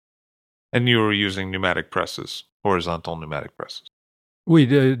healthy. And you were using pneumatic presses, horizontal pneumatic presses. Oui,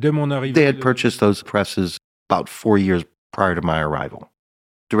 dès mon arrivée... They had purchased those presses about 4 years prior to my arrival.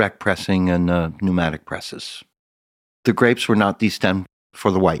 Direct pressing and pneumatic presses. The grapes were not destemmed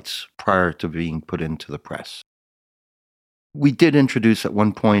for the whites prior to being put into the press. We did introduce at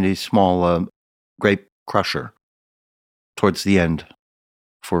one point a small grape crusher towards the end.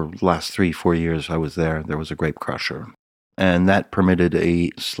 For the last 3-4 years I was there was a grape crusher. And that permitted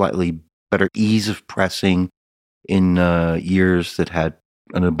a slightly better ease of pressing in years that had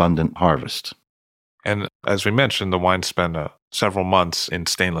an abundant harvest. And as we mentioned, the wine spent several months in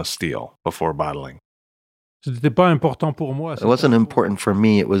stainless steel before bottling. C'était pas important pour moi. It wasn't important for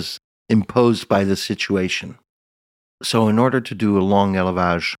me. It was imposed by the situation. So in order to do a long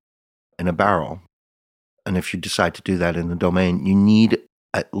élevage in a barrel, and if you decide to do that in the domain, you need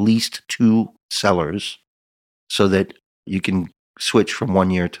at least 2 cellars so that you can switch from one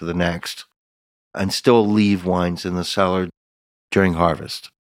year to the next and still leave wines in the cellar during harvest.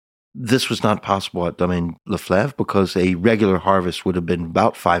 This was not possible at Domaine Leflaive because a regular harvest would have been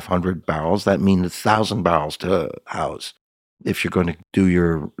about 500 barrels. That means 1,000 barrels to house if you're going to do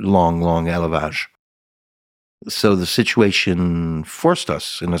your long élevage. So the situation forced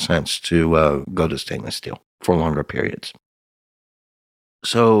us, in a sense, to go to stainless steel for longer periods.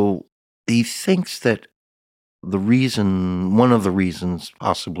 So he thinks that one of the reasons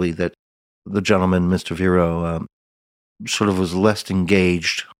possibly that the gentleman, Mr. Viraud, sort of was less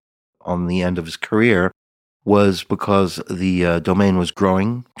engaged on the end of his career was because the domain was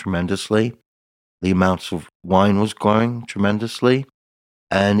growing tremendously. The amounts of wine was growing tremendously.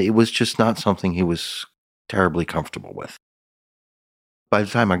 And it was just not something he was terribly comfortable with. By the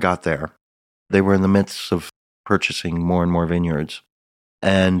time I got there, they were in the midst of purchasing more and more vineyards.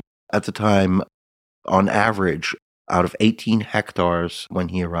 And at the time, on average, out of 18 hectares when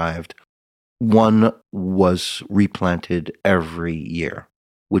he arrived, 1 was replanted every year.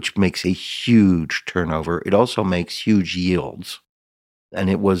 which makes a huge turnover. It also makes huge yields. And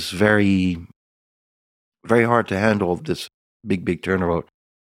it was very, very hard to handle this big turnover.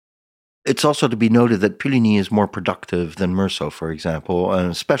 It's also to be noted that Puligny is more productive than Meursault, for example,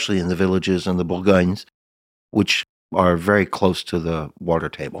 and especially in the villages and the Bourgognes, which are very close to the water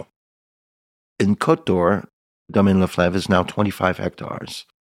table. In Côte d'Or, Domaine Le Fleuve is now 25 hectares.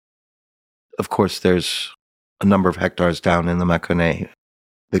 Of course, there's a number of hectares down in the Mâconnais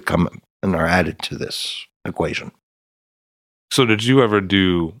that come and are added to this equation. So did you ever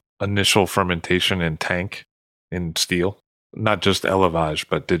do initial fermentation in tank in steel? Not just élevage,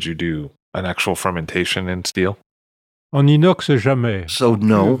 but did you do an actual fermentation in steel? En inox, jamais. So En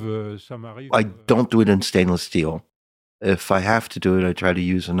no, cuve, ça m'arrive, I don't do it in stainless steel. If I have to do it, I try to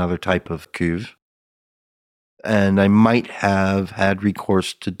use another type of cuve. And I might have had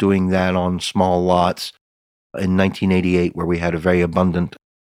recourse to doing that on small lots in 1988, where we had a very abundant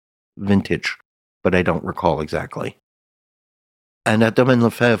vintage, but I don't recall exactly. And at Domaine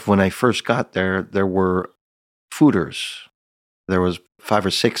Lefebvre, when I first got there, there were foeders. There was 5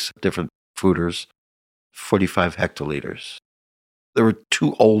 or 6 different foeders, 45 hectoliters. There were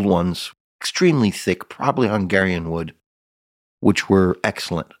 2 old ones, extremely thick, probably Hungarian wood, which were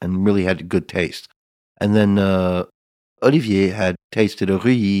excellent and really had a good taste. And then Olivier had tasted a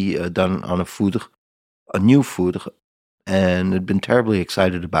Reuilly done on a foudre, a new foudre, and had been terribly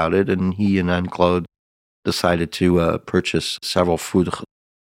excited about it. And he and Anne-Claude decided to purchase several foudres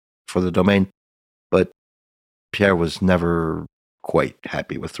for the domain. But Pierre was never quite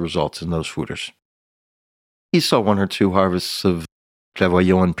happy with the results in those foudres. He saw 1 or 2 harvests of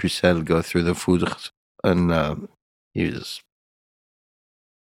Clairvoyant and Pucelle go through the foudres, and he was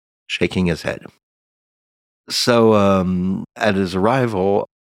shaking his head. So at his arrival,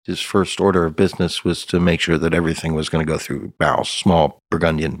 his first order of business was to make sure that everything was going to go through barrels, small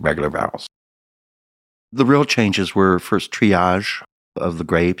Burgundian regular barrels. The real changes were first triage of the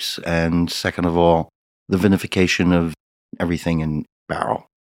grapes, and second of all, the vinification of everything in barrel.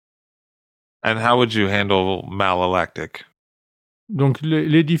 And how would you handle malolactic? Donc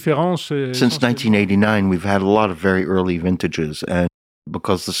les différences. Since 1989, we've had a lot of very early vintages, and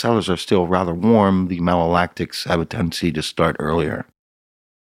because the cellars are still rather warm, the malolactics have a tendency to start earlier.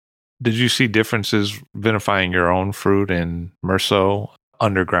 Did you see differences vinifying your own fruit in Meursault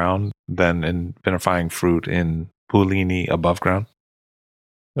underground than in vinifying fruit in Puligny above ground?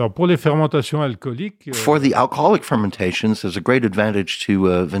 Alors pour les fermentations alcooliques. For the alcoholic fermentations, there's a great advantage to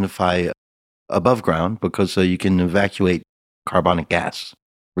vinify above ground because you can evacuate carbonic gas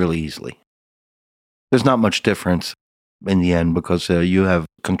really easily. There's not much difference in the end because you have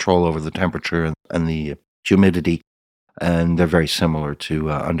control over the temperature and the humidity, and they're very similar to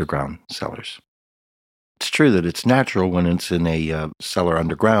underground cellars. It's true that it's natural when it's in a cellar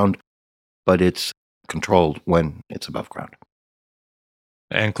underground, but it's controlled when it's above ground.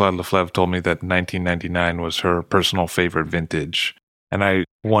 Anne-Claude Lefleuve told me that 1999 was her personal favorite vintage, and I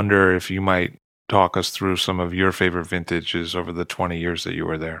wonder if you might talk us through some of your favorite vintages over the 20 years that you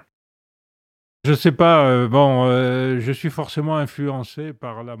were there. Je sais pas, je suis forcément influencé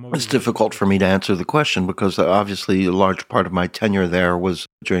par la mauvaise. It's difficult for me to answer the question because obviously a large part of my tenure there was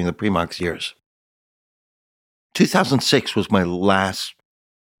during the Primox years. 2006 was my last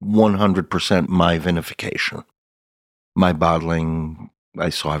 100% my vinification. My bottling, I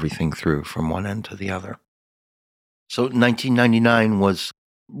saw everything through from one end to the other. So 1999 was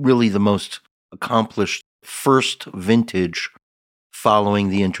really the most accomplished first vintage following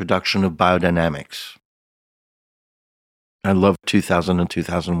the introduction of biodynamics. I loved 2000 and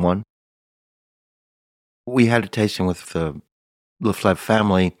 2001. We had a tasting with the Lefleuve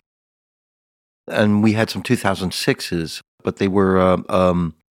family, and we had some 2006s, but they were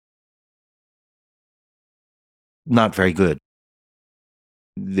not very good.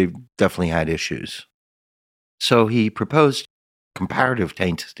 They definitely had issues. So he proposed comparative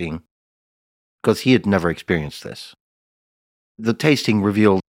tasting because he had never experienced this. The tasting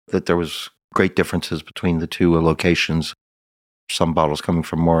revealed that there was great differences between the two locations. Some bottles coming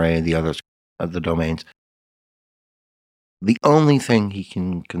from Morey, the others of the domains. The only thing he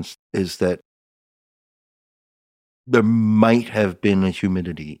can is that there might have been a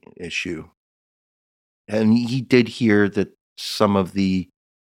humidity issue. And he did hear that some of the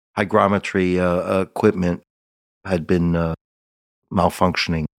hygrometry equipment had been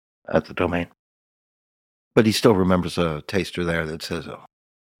malfunctioning at the domain. But he still remembers a taster there that says, oh,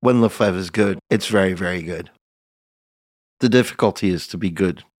 when Lefleuve is good, it's very, very good. The difficulty is to be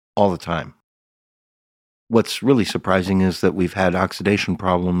good all the time. What's really surprising is that we've had oxidation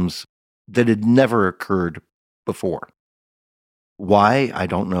problems that had never occurred before. Why? I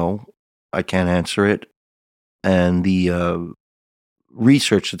don't know. I can't answer it. And the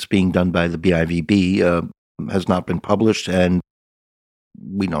research that's being done by the BIVB has not been published, and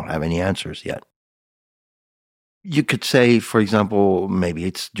we don't have any answers yet. You could say, for example, maybe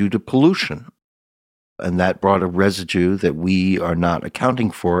it's due to pollution, and that brought a residue that we are not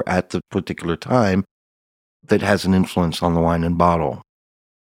accounting for at the particular time that has an influence on the wine and bottle.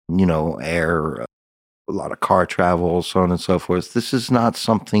 Air, a lot of car travel, so on and so forth. This is not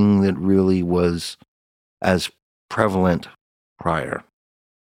something that really was as prevalent prior.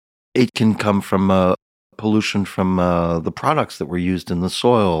 It can come from pollution from the products that were used in the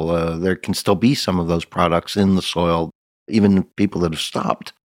soil. There can still be some of those products in the soil, even people that have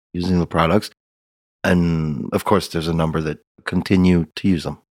stopped using the products. And of course, there's a number that continue to use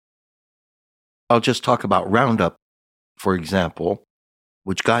them. I'll just talk about Roundup, for example,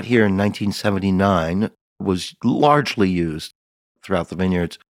 which got here in 1979, was largely used throughout the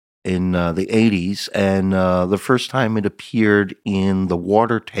vineyards in the 80s, and the first time it appeared in the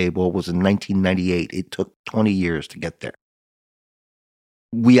water table was in 1998. It took 20 years to get there.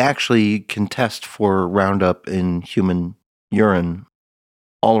 We actually can test for Roundup in human urine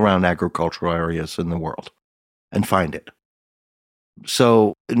all around agricultural areas in the world and find it.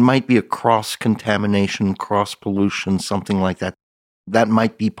 So it might be a cross-contamination, cross-pollution, something like that. That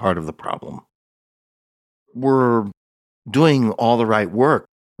might be part of the problem. We're doing all the right work.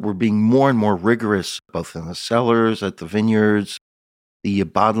 We're being more and more rigorous, both in the cellars, at the vineyards. The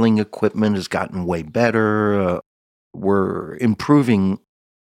bottling equipment has gotten way better. We're improving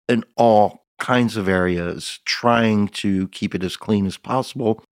in all kinds of areas, trying to keep it as clean as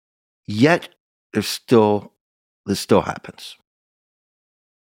possible. Yet, this still happens.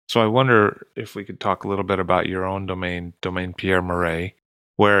 So I wonder if we could talk a little bit about your own domain Pierre Morey,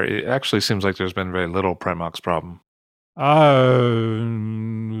 where it actually seems like there's been very little Premox problem.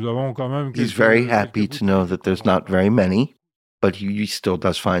 He's very happy to know that there's not very many, but he still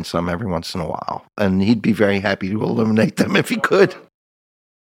does find some every once in a while. And he'd be very happy to eliminate them if he could.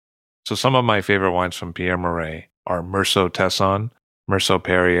 So some of my favorite wines from Pierre Morey are Meursault Tesson, Meursault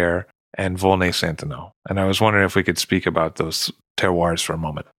Perrier, and Volnay-Saint-Denis. And I was wondering if we could speak about those terroirs for a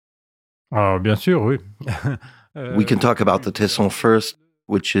moment. Bien sûr, oui. We can talk about the Tesson first,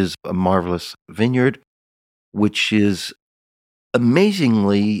 which is a marvelous vineyard, which is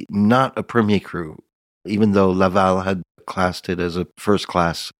amazingly not a premier cru, even though Laval had classed it as a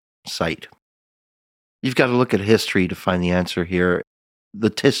first-class site. You've got to look at history to find the answer here. The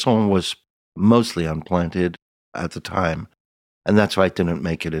Tesson was mostly unplanted at the time, and that's why it didn't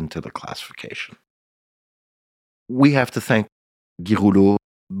make it into the classification. We have to thank Guy Rouleau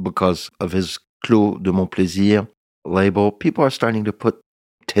because of his Clos de Montplaisir label. People are starting to put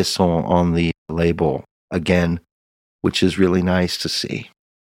Tesson on the label again, which is really nice to see.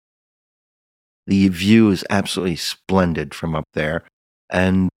 The view is absolutely splendid from up there,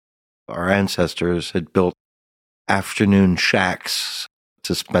 and our ancestors had built afternoon shacks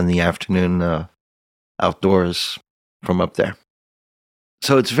to spend the afternoon outdoors from up there.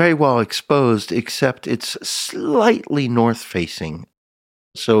 So it's very well exposed, except it's slightly north-facing.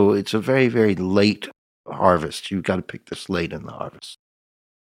 So it's a very, very late harvest. You've got to pick this late in the harvest.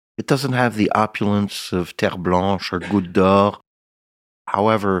 It doesn't have the opulence of Terre Blanche or Goutte d'Or.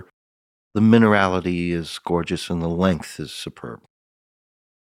 However, the minerality is gorgeous and the length is superb.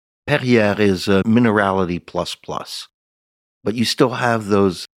 Perrier is a minerality plus, but you still have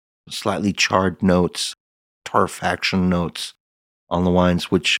those slightly charred notes, torrefaction notes on the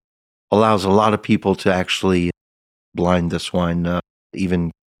wines, which allows a lot of people to actually blind this wine,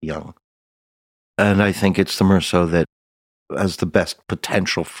 even young. And I think it's the Meursault that has the best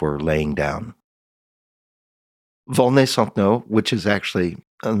potential for laying down. Volnay-Saint-Denis, which is actually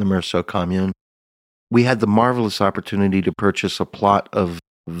in the Meursault commune, we had the marvelous opportunity to purchase a plot of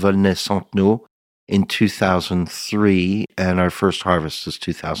Volnay-Saint-Denis in 2003, and our first harvest is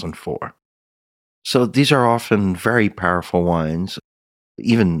 2004. So these are often very powerful wines,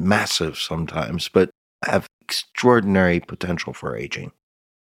 even massive sometimes, but have extraordinary potential for aging.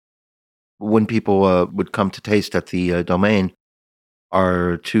 When people would come to taste at the domain,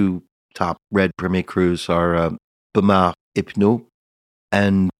 our two top red Premier Crus are Pommard Epinot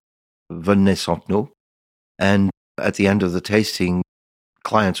and Volnay-Saint-Denis. And at the end of the tasting,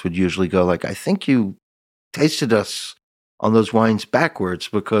 clients would usually go like, I think you tasted us on those wines backwards,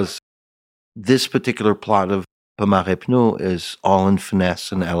 because this particular plot of Pommard Epinot is all in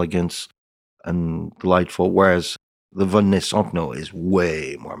finesse and elegance and delightful, whereas the Volnay-Saint-Denis is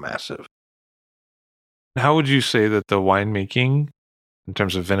way more massive. How would you say that the winemaking, in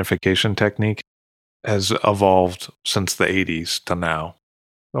terms of vinification technique, has evolved since the 80s to now?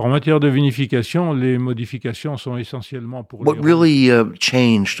 Alors, en matière de vinification, les modifications sont essentiellement pour What les really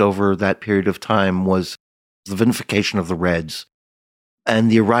changed over that period of time was the vinification of the reds. And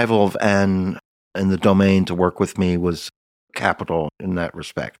the arrival of Anne in the domain to work with me was capital in that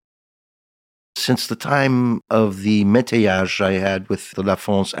respect. Since the time of the métayage I had with the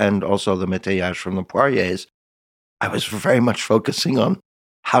Lafons and also the métayage from the Poiriers, I was very much focusing on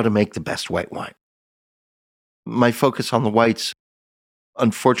how to make the best white wine. My focus on the whites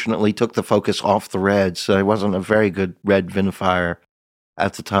unfortunately took the focus off the reds. I wasn't a very good red vinifier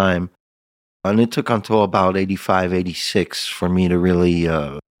at the time. And it took until about 85, 86 for me to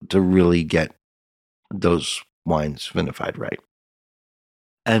really get those wines vinified right.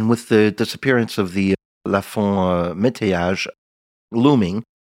 And with the disappearance of the Lafon métayage looming,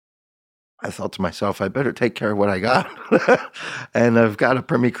 I thought to myself, I better take care of what I got. And I've got a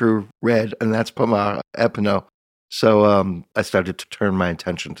Premier Cru red, and that's Pommard Epinot. So I started to turn my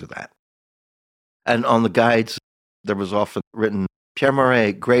attention to that. And on the guides, there was often written, Pierre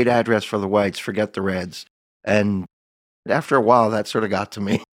Morey, great address for the whites, forget the reds. And after a while, that sort of got to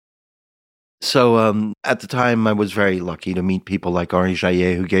me. So at the time, I was very lucky to meet people like Henri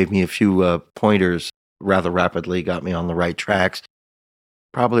Jaillet, who gave me a few pointers rather rapidly, got me on the right tracks.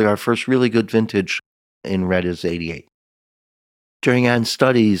 Probably our first really good vintage in red is 88. During Anne's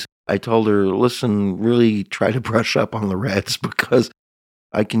studies, I told her, listen, really try to brush up on the reds because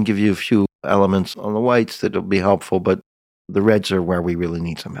I can give you a few elements on the whites that will be helpful, but the reds are where we really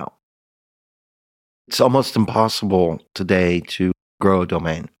need some help. It's almost impossible today to grow a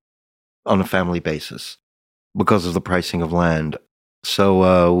domain on a family basis because of the pricing of land.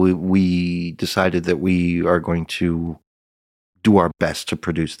 So we decided that we are going to do our best to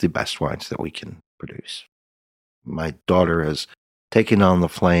produce the best wines that we can produce. My daughter has taken on the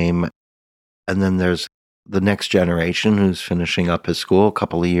flame, and then there's the next generation who's finishing up his school, a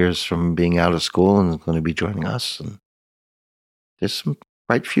couple of years from being out of school, and is going to be joining us. And there's some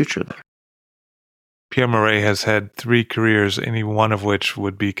bright future there. Pierre Morey has had 3 careers, any one of which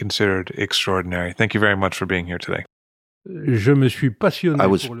would be considered extraordinary. Thank you very much for being here today. Je me suis passionné I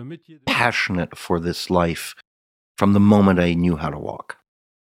was pour le métier de... passionate for this life from the moment I knew how to walk.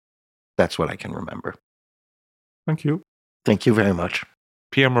 That's what I can remember. Thank you. Thank you very much.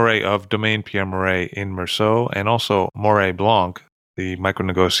 Pierre Morey of Domaine Pierre Morey in Meursault, and also Morey Blanc, the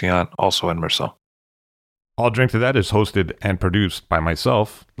micronegociant, also in Meursault. I'll Drink to That is hosted and produced by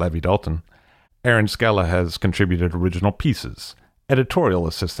myself, Levi Dalton. Aaron Scala has contributed original pieces. Editorial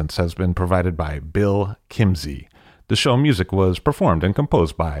assistance has been provided by Bill Kimsey. The show music was performed and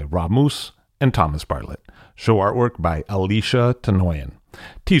composed by Rob Moose and Thomas Bartlett. Show artwork by Alicia Tenoyan.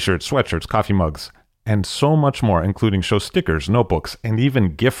 T-shirts, sweatshirts, coffee mugs, and so much more, including show stickers, notebooks, and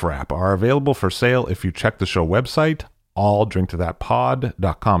even gift wrap, are available for sale if you check the show website,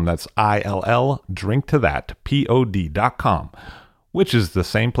 illdrinktothatpod.com. That's ILL drinktothatpod.com, which is the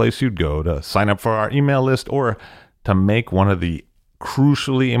same place you'd go to sign up for our email list or to make one of the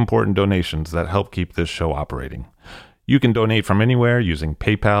crucially important donations that help keep this show operating. You can donate from anywhere using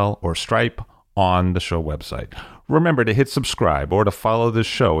PayPal or Stripe on the show website. Remember to hit subscribe or to follow this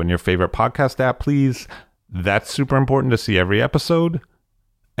show in your favorite podcast app, please. That's super important to see every episode.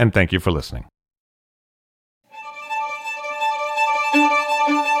 And thank you for listening.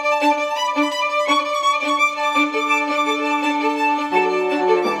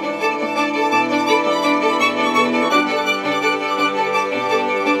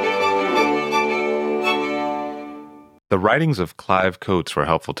 The writings of Clive Coates were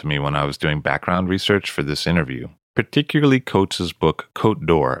helpful to me when I was doing background research for this interview, particularly Coates' book Côte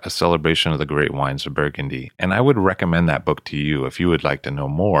d'Or, A Celebration of the Great Wines of Burgundy, and I would recommend that book to you if you would like to know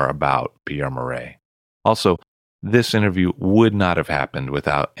more about Pierre Morey. Also, this interview would not have happened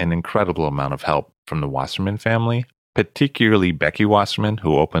without an incredible amount of help from the Wasserman family, particularly Becky Wasserman,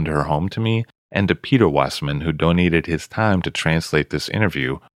 who opened her home to me, and to Peter Wasserman, who donated his time to translate this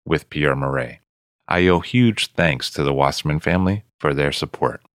interview with Pierre Morey. I owe huge thanks to the Wasserman family for their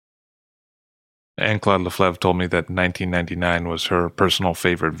support. Anne-Claude Leflevre told me that 1999 was her personal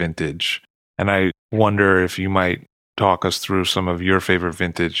favorite vintage, and I wonder if you might talk us through some of your favorite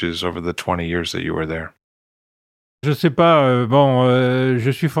vintages over the 20 years that you were there. Je sais pas,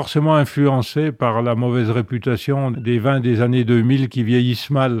 je suis forcément influencé par la mauvaise réputation des vins des années 2000 qui vieillissent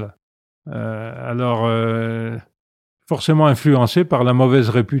mal. Forcément influencé par la mauvaise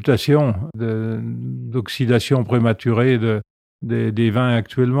réputation d'oxydation prématurée des vins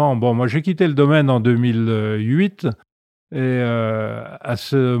actuellement. Bon, moi j'ai quitté le domaine en 2008 et à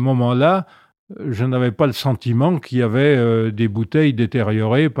ce moment-là, je n'avais pas le sentiment qu'il y avait des bouteilles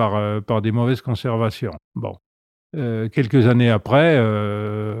détériorées par des mauvaises conservations. Bon. Quelques années après,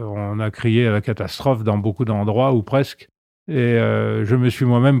 on a crié à la catastrophe dans beaucoup d'endroits, ou presque. Et je me suis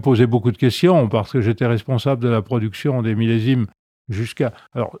moi-même posé beaucoup de questions parce que j'étais responsable de la production des millésimes jusqu'à...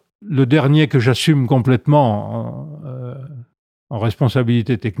 Alors, le dernier que j'assume complètement en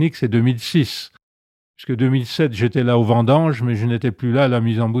responsabilité technique, c'est 2006. Puisque 2007, j'étais là aux vendanges, mais je n'étais plus là à la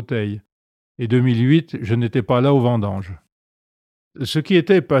mise en bouteille. Et 2008, je n'étais pas là aux vendanges. Ce qui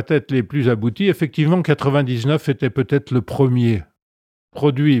était peut-être les plus aboutis, effectivement, 99 était peut-être le premier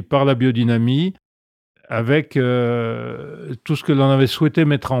produit par la biodynamie avec tout ce que l'on avait souhaité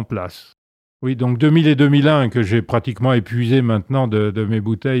mettre en place. Oui, donc 2000 et 2001, que j'ai pratiquement épuisé maintenant de mes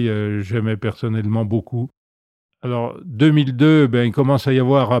bouteilles, j'aimais personnellement beaucoup. Alors, 2002, il commence à y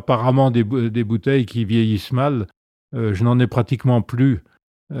avoir apparemment des bouteilles qui vieillissent mal. Je n'en ai pratiquement plus.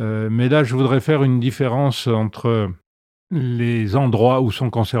 Mais là, je voudrais faire une différence entre les endroits où sont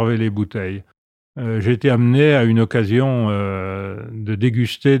conservées les bouteilles. J'ai été amené à une occasion de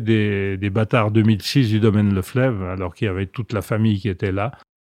déguster des bâtards 2006 du domaine Le Fleuve, alors qu'il y avait toute la famille qui était là.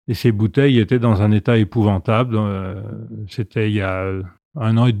 Et ces bouteilles étaient dans un état épouvantable. C'était il y a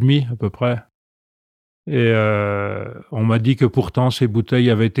 1 an et demi à peu près. Et on m'a dit que pourtant ces bouteilles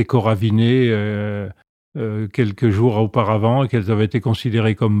avaient été coravinées quelques jours auparavant et qu'elles avaient été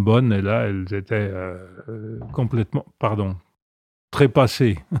considérées comme bonnes. Et là, elles étaient complètement,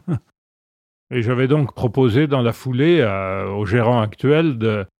 trépassées. Et j'avais donc proposé dans la foulée au gérant actuel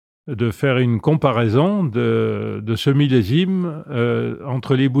de faire une comparaison de ce millésime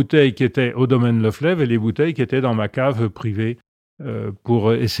entre les bouteilles qui étaient au domaine Le Fleuve et les bouteilles qui étaient dans ma cave privée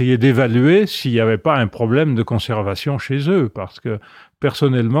pour essayer d'évaluer s'il n'y avait pas un problème de conservation chez eux. Parce que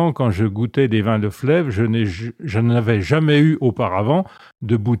personnellement, quand je goûtais des vins Le Fleuve, je n'avais jamais eu auparavant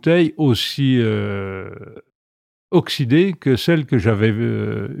de bouteilles aussi oxydées que celles que j'avais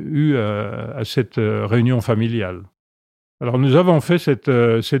eues à cette réunion familiale. Alors nous avons fait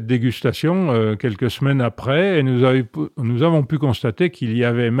cette dégustation quelques semaines après et nous avons pu constater qu'il y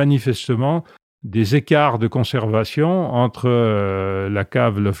avait manifestement des écarts de conservation entre la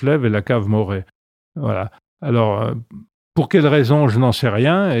cave Le Fleuve et la cave Morey. Voilà. Alors, pour quelles raisons, je n'en sais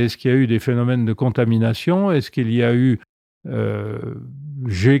rien. Est-ce qu'il y a eu des phénomènes de contamination? Est-ce qu'il y a eu...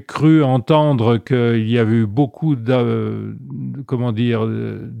 j'ai cru entendre qu'il y avait eu beaucoup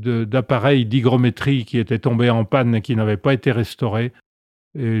d'appareils d'hygrométrie qui étaient tombés en panne et qui n'avaient pas été restaurés.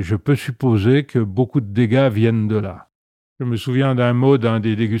 Et je peux supposer que beaucoup de dégâts viennent de là. Je me souviens d'un mot d'un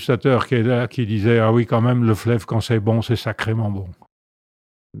des dégustateurs qui est là, qui disait « Ah oui, quand même, le Fleuve, quand c'est bon, c'est sacrément bon ».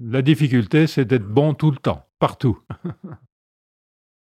 La difficulté, c'est d'être bon tout le temps, partout.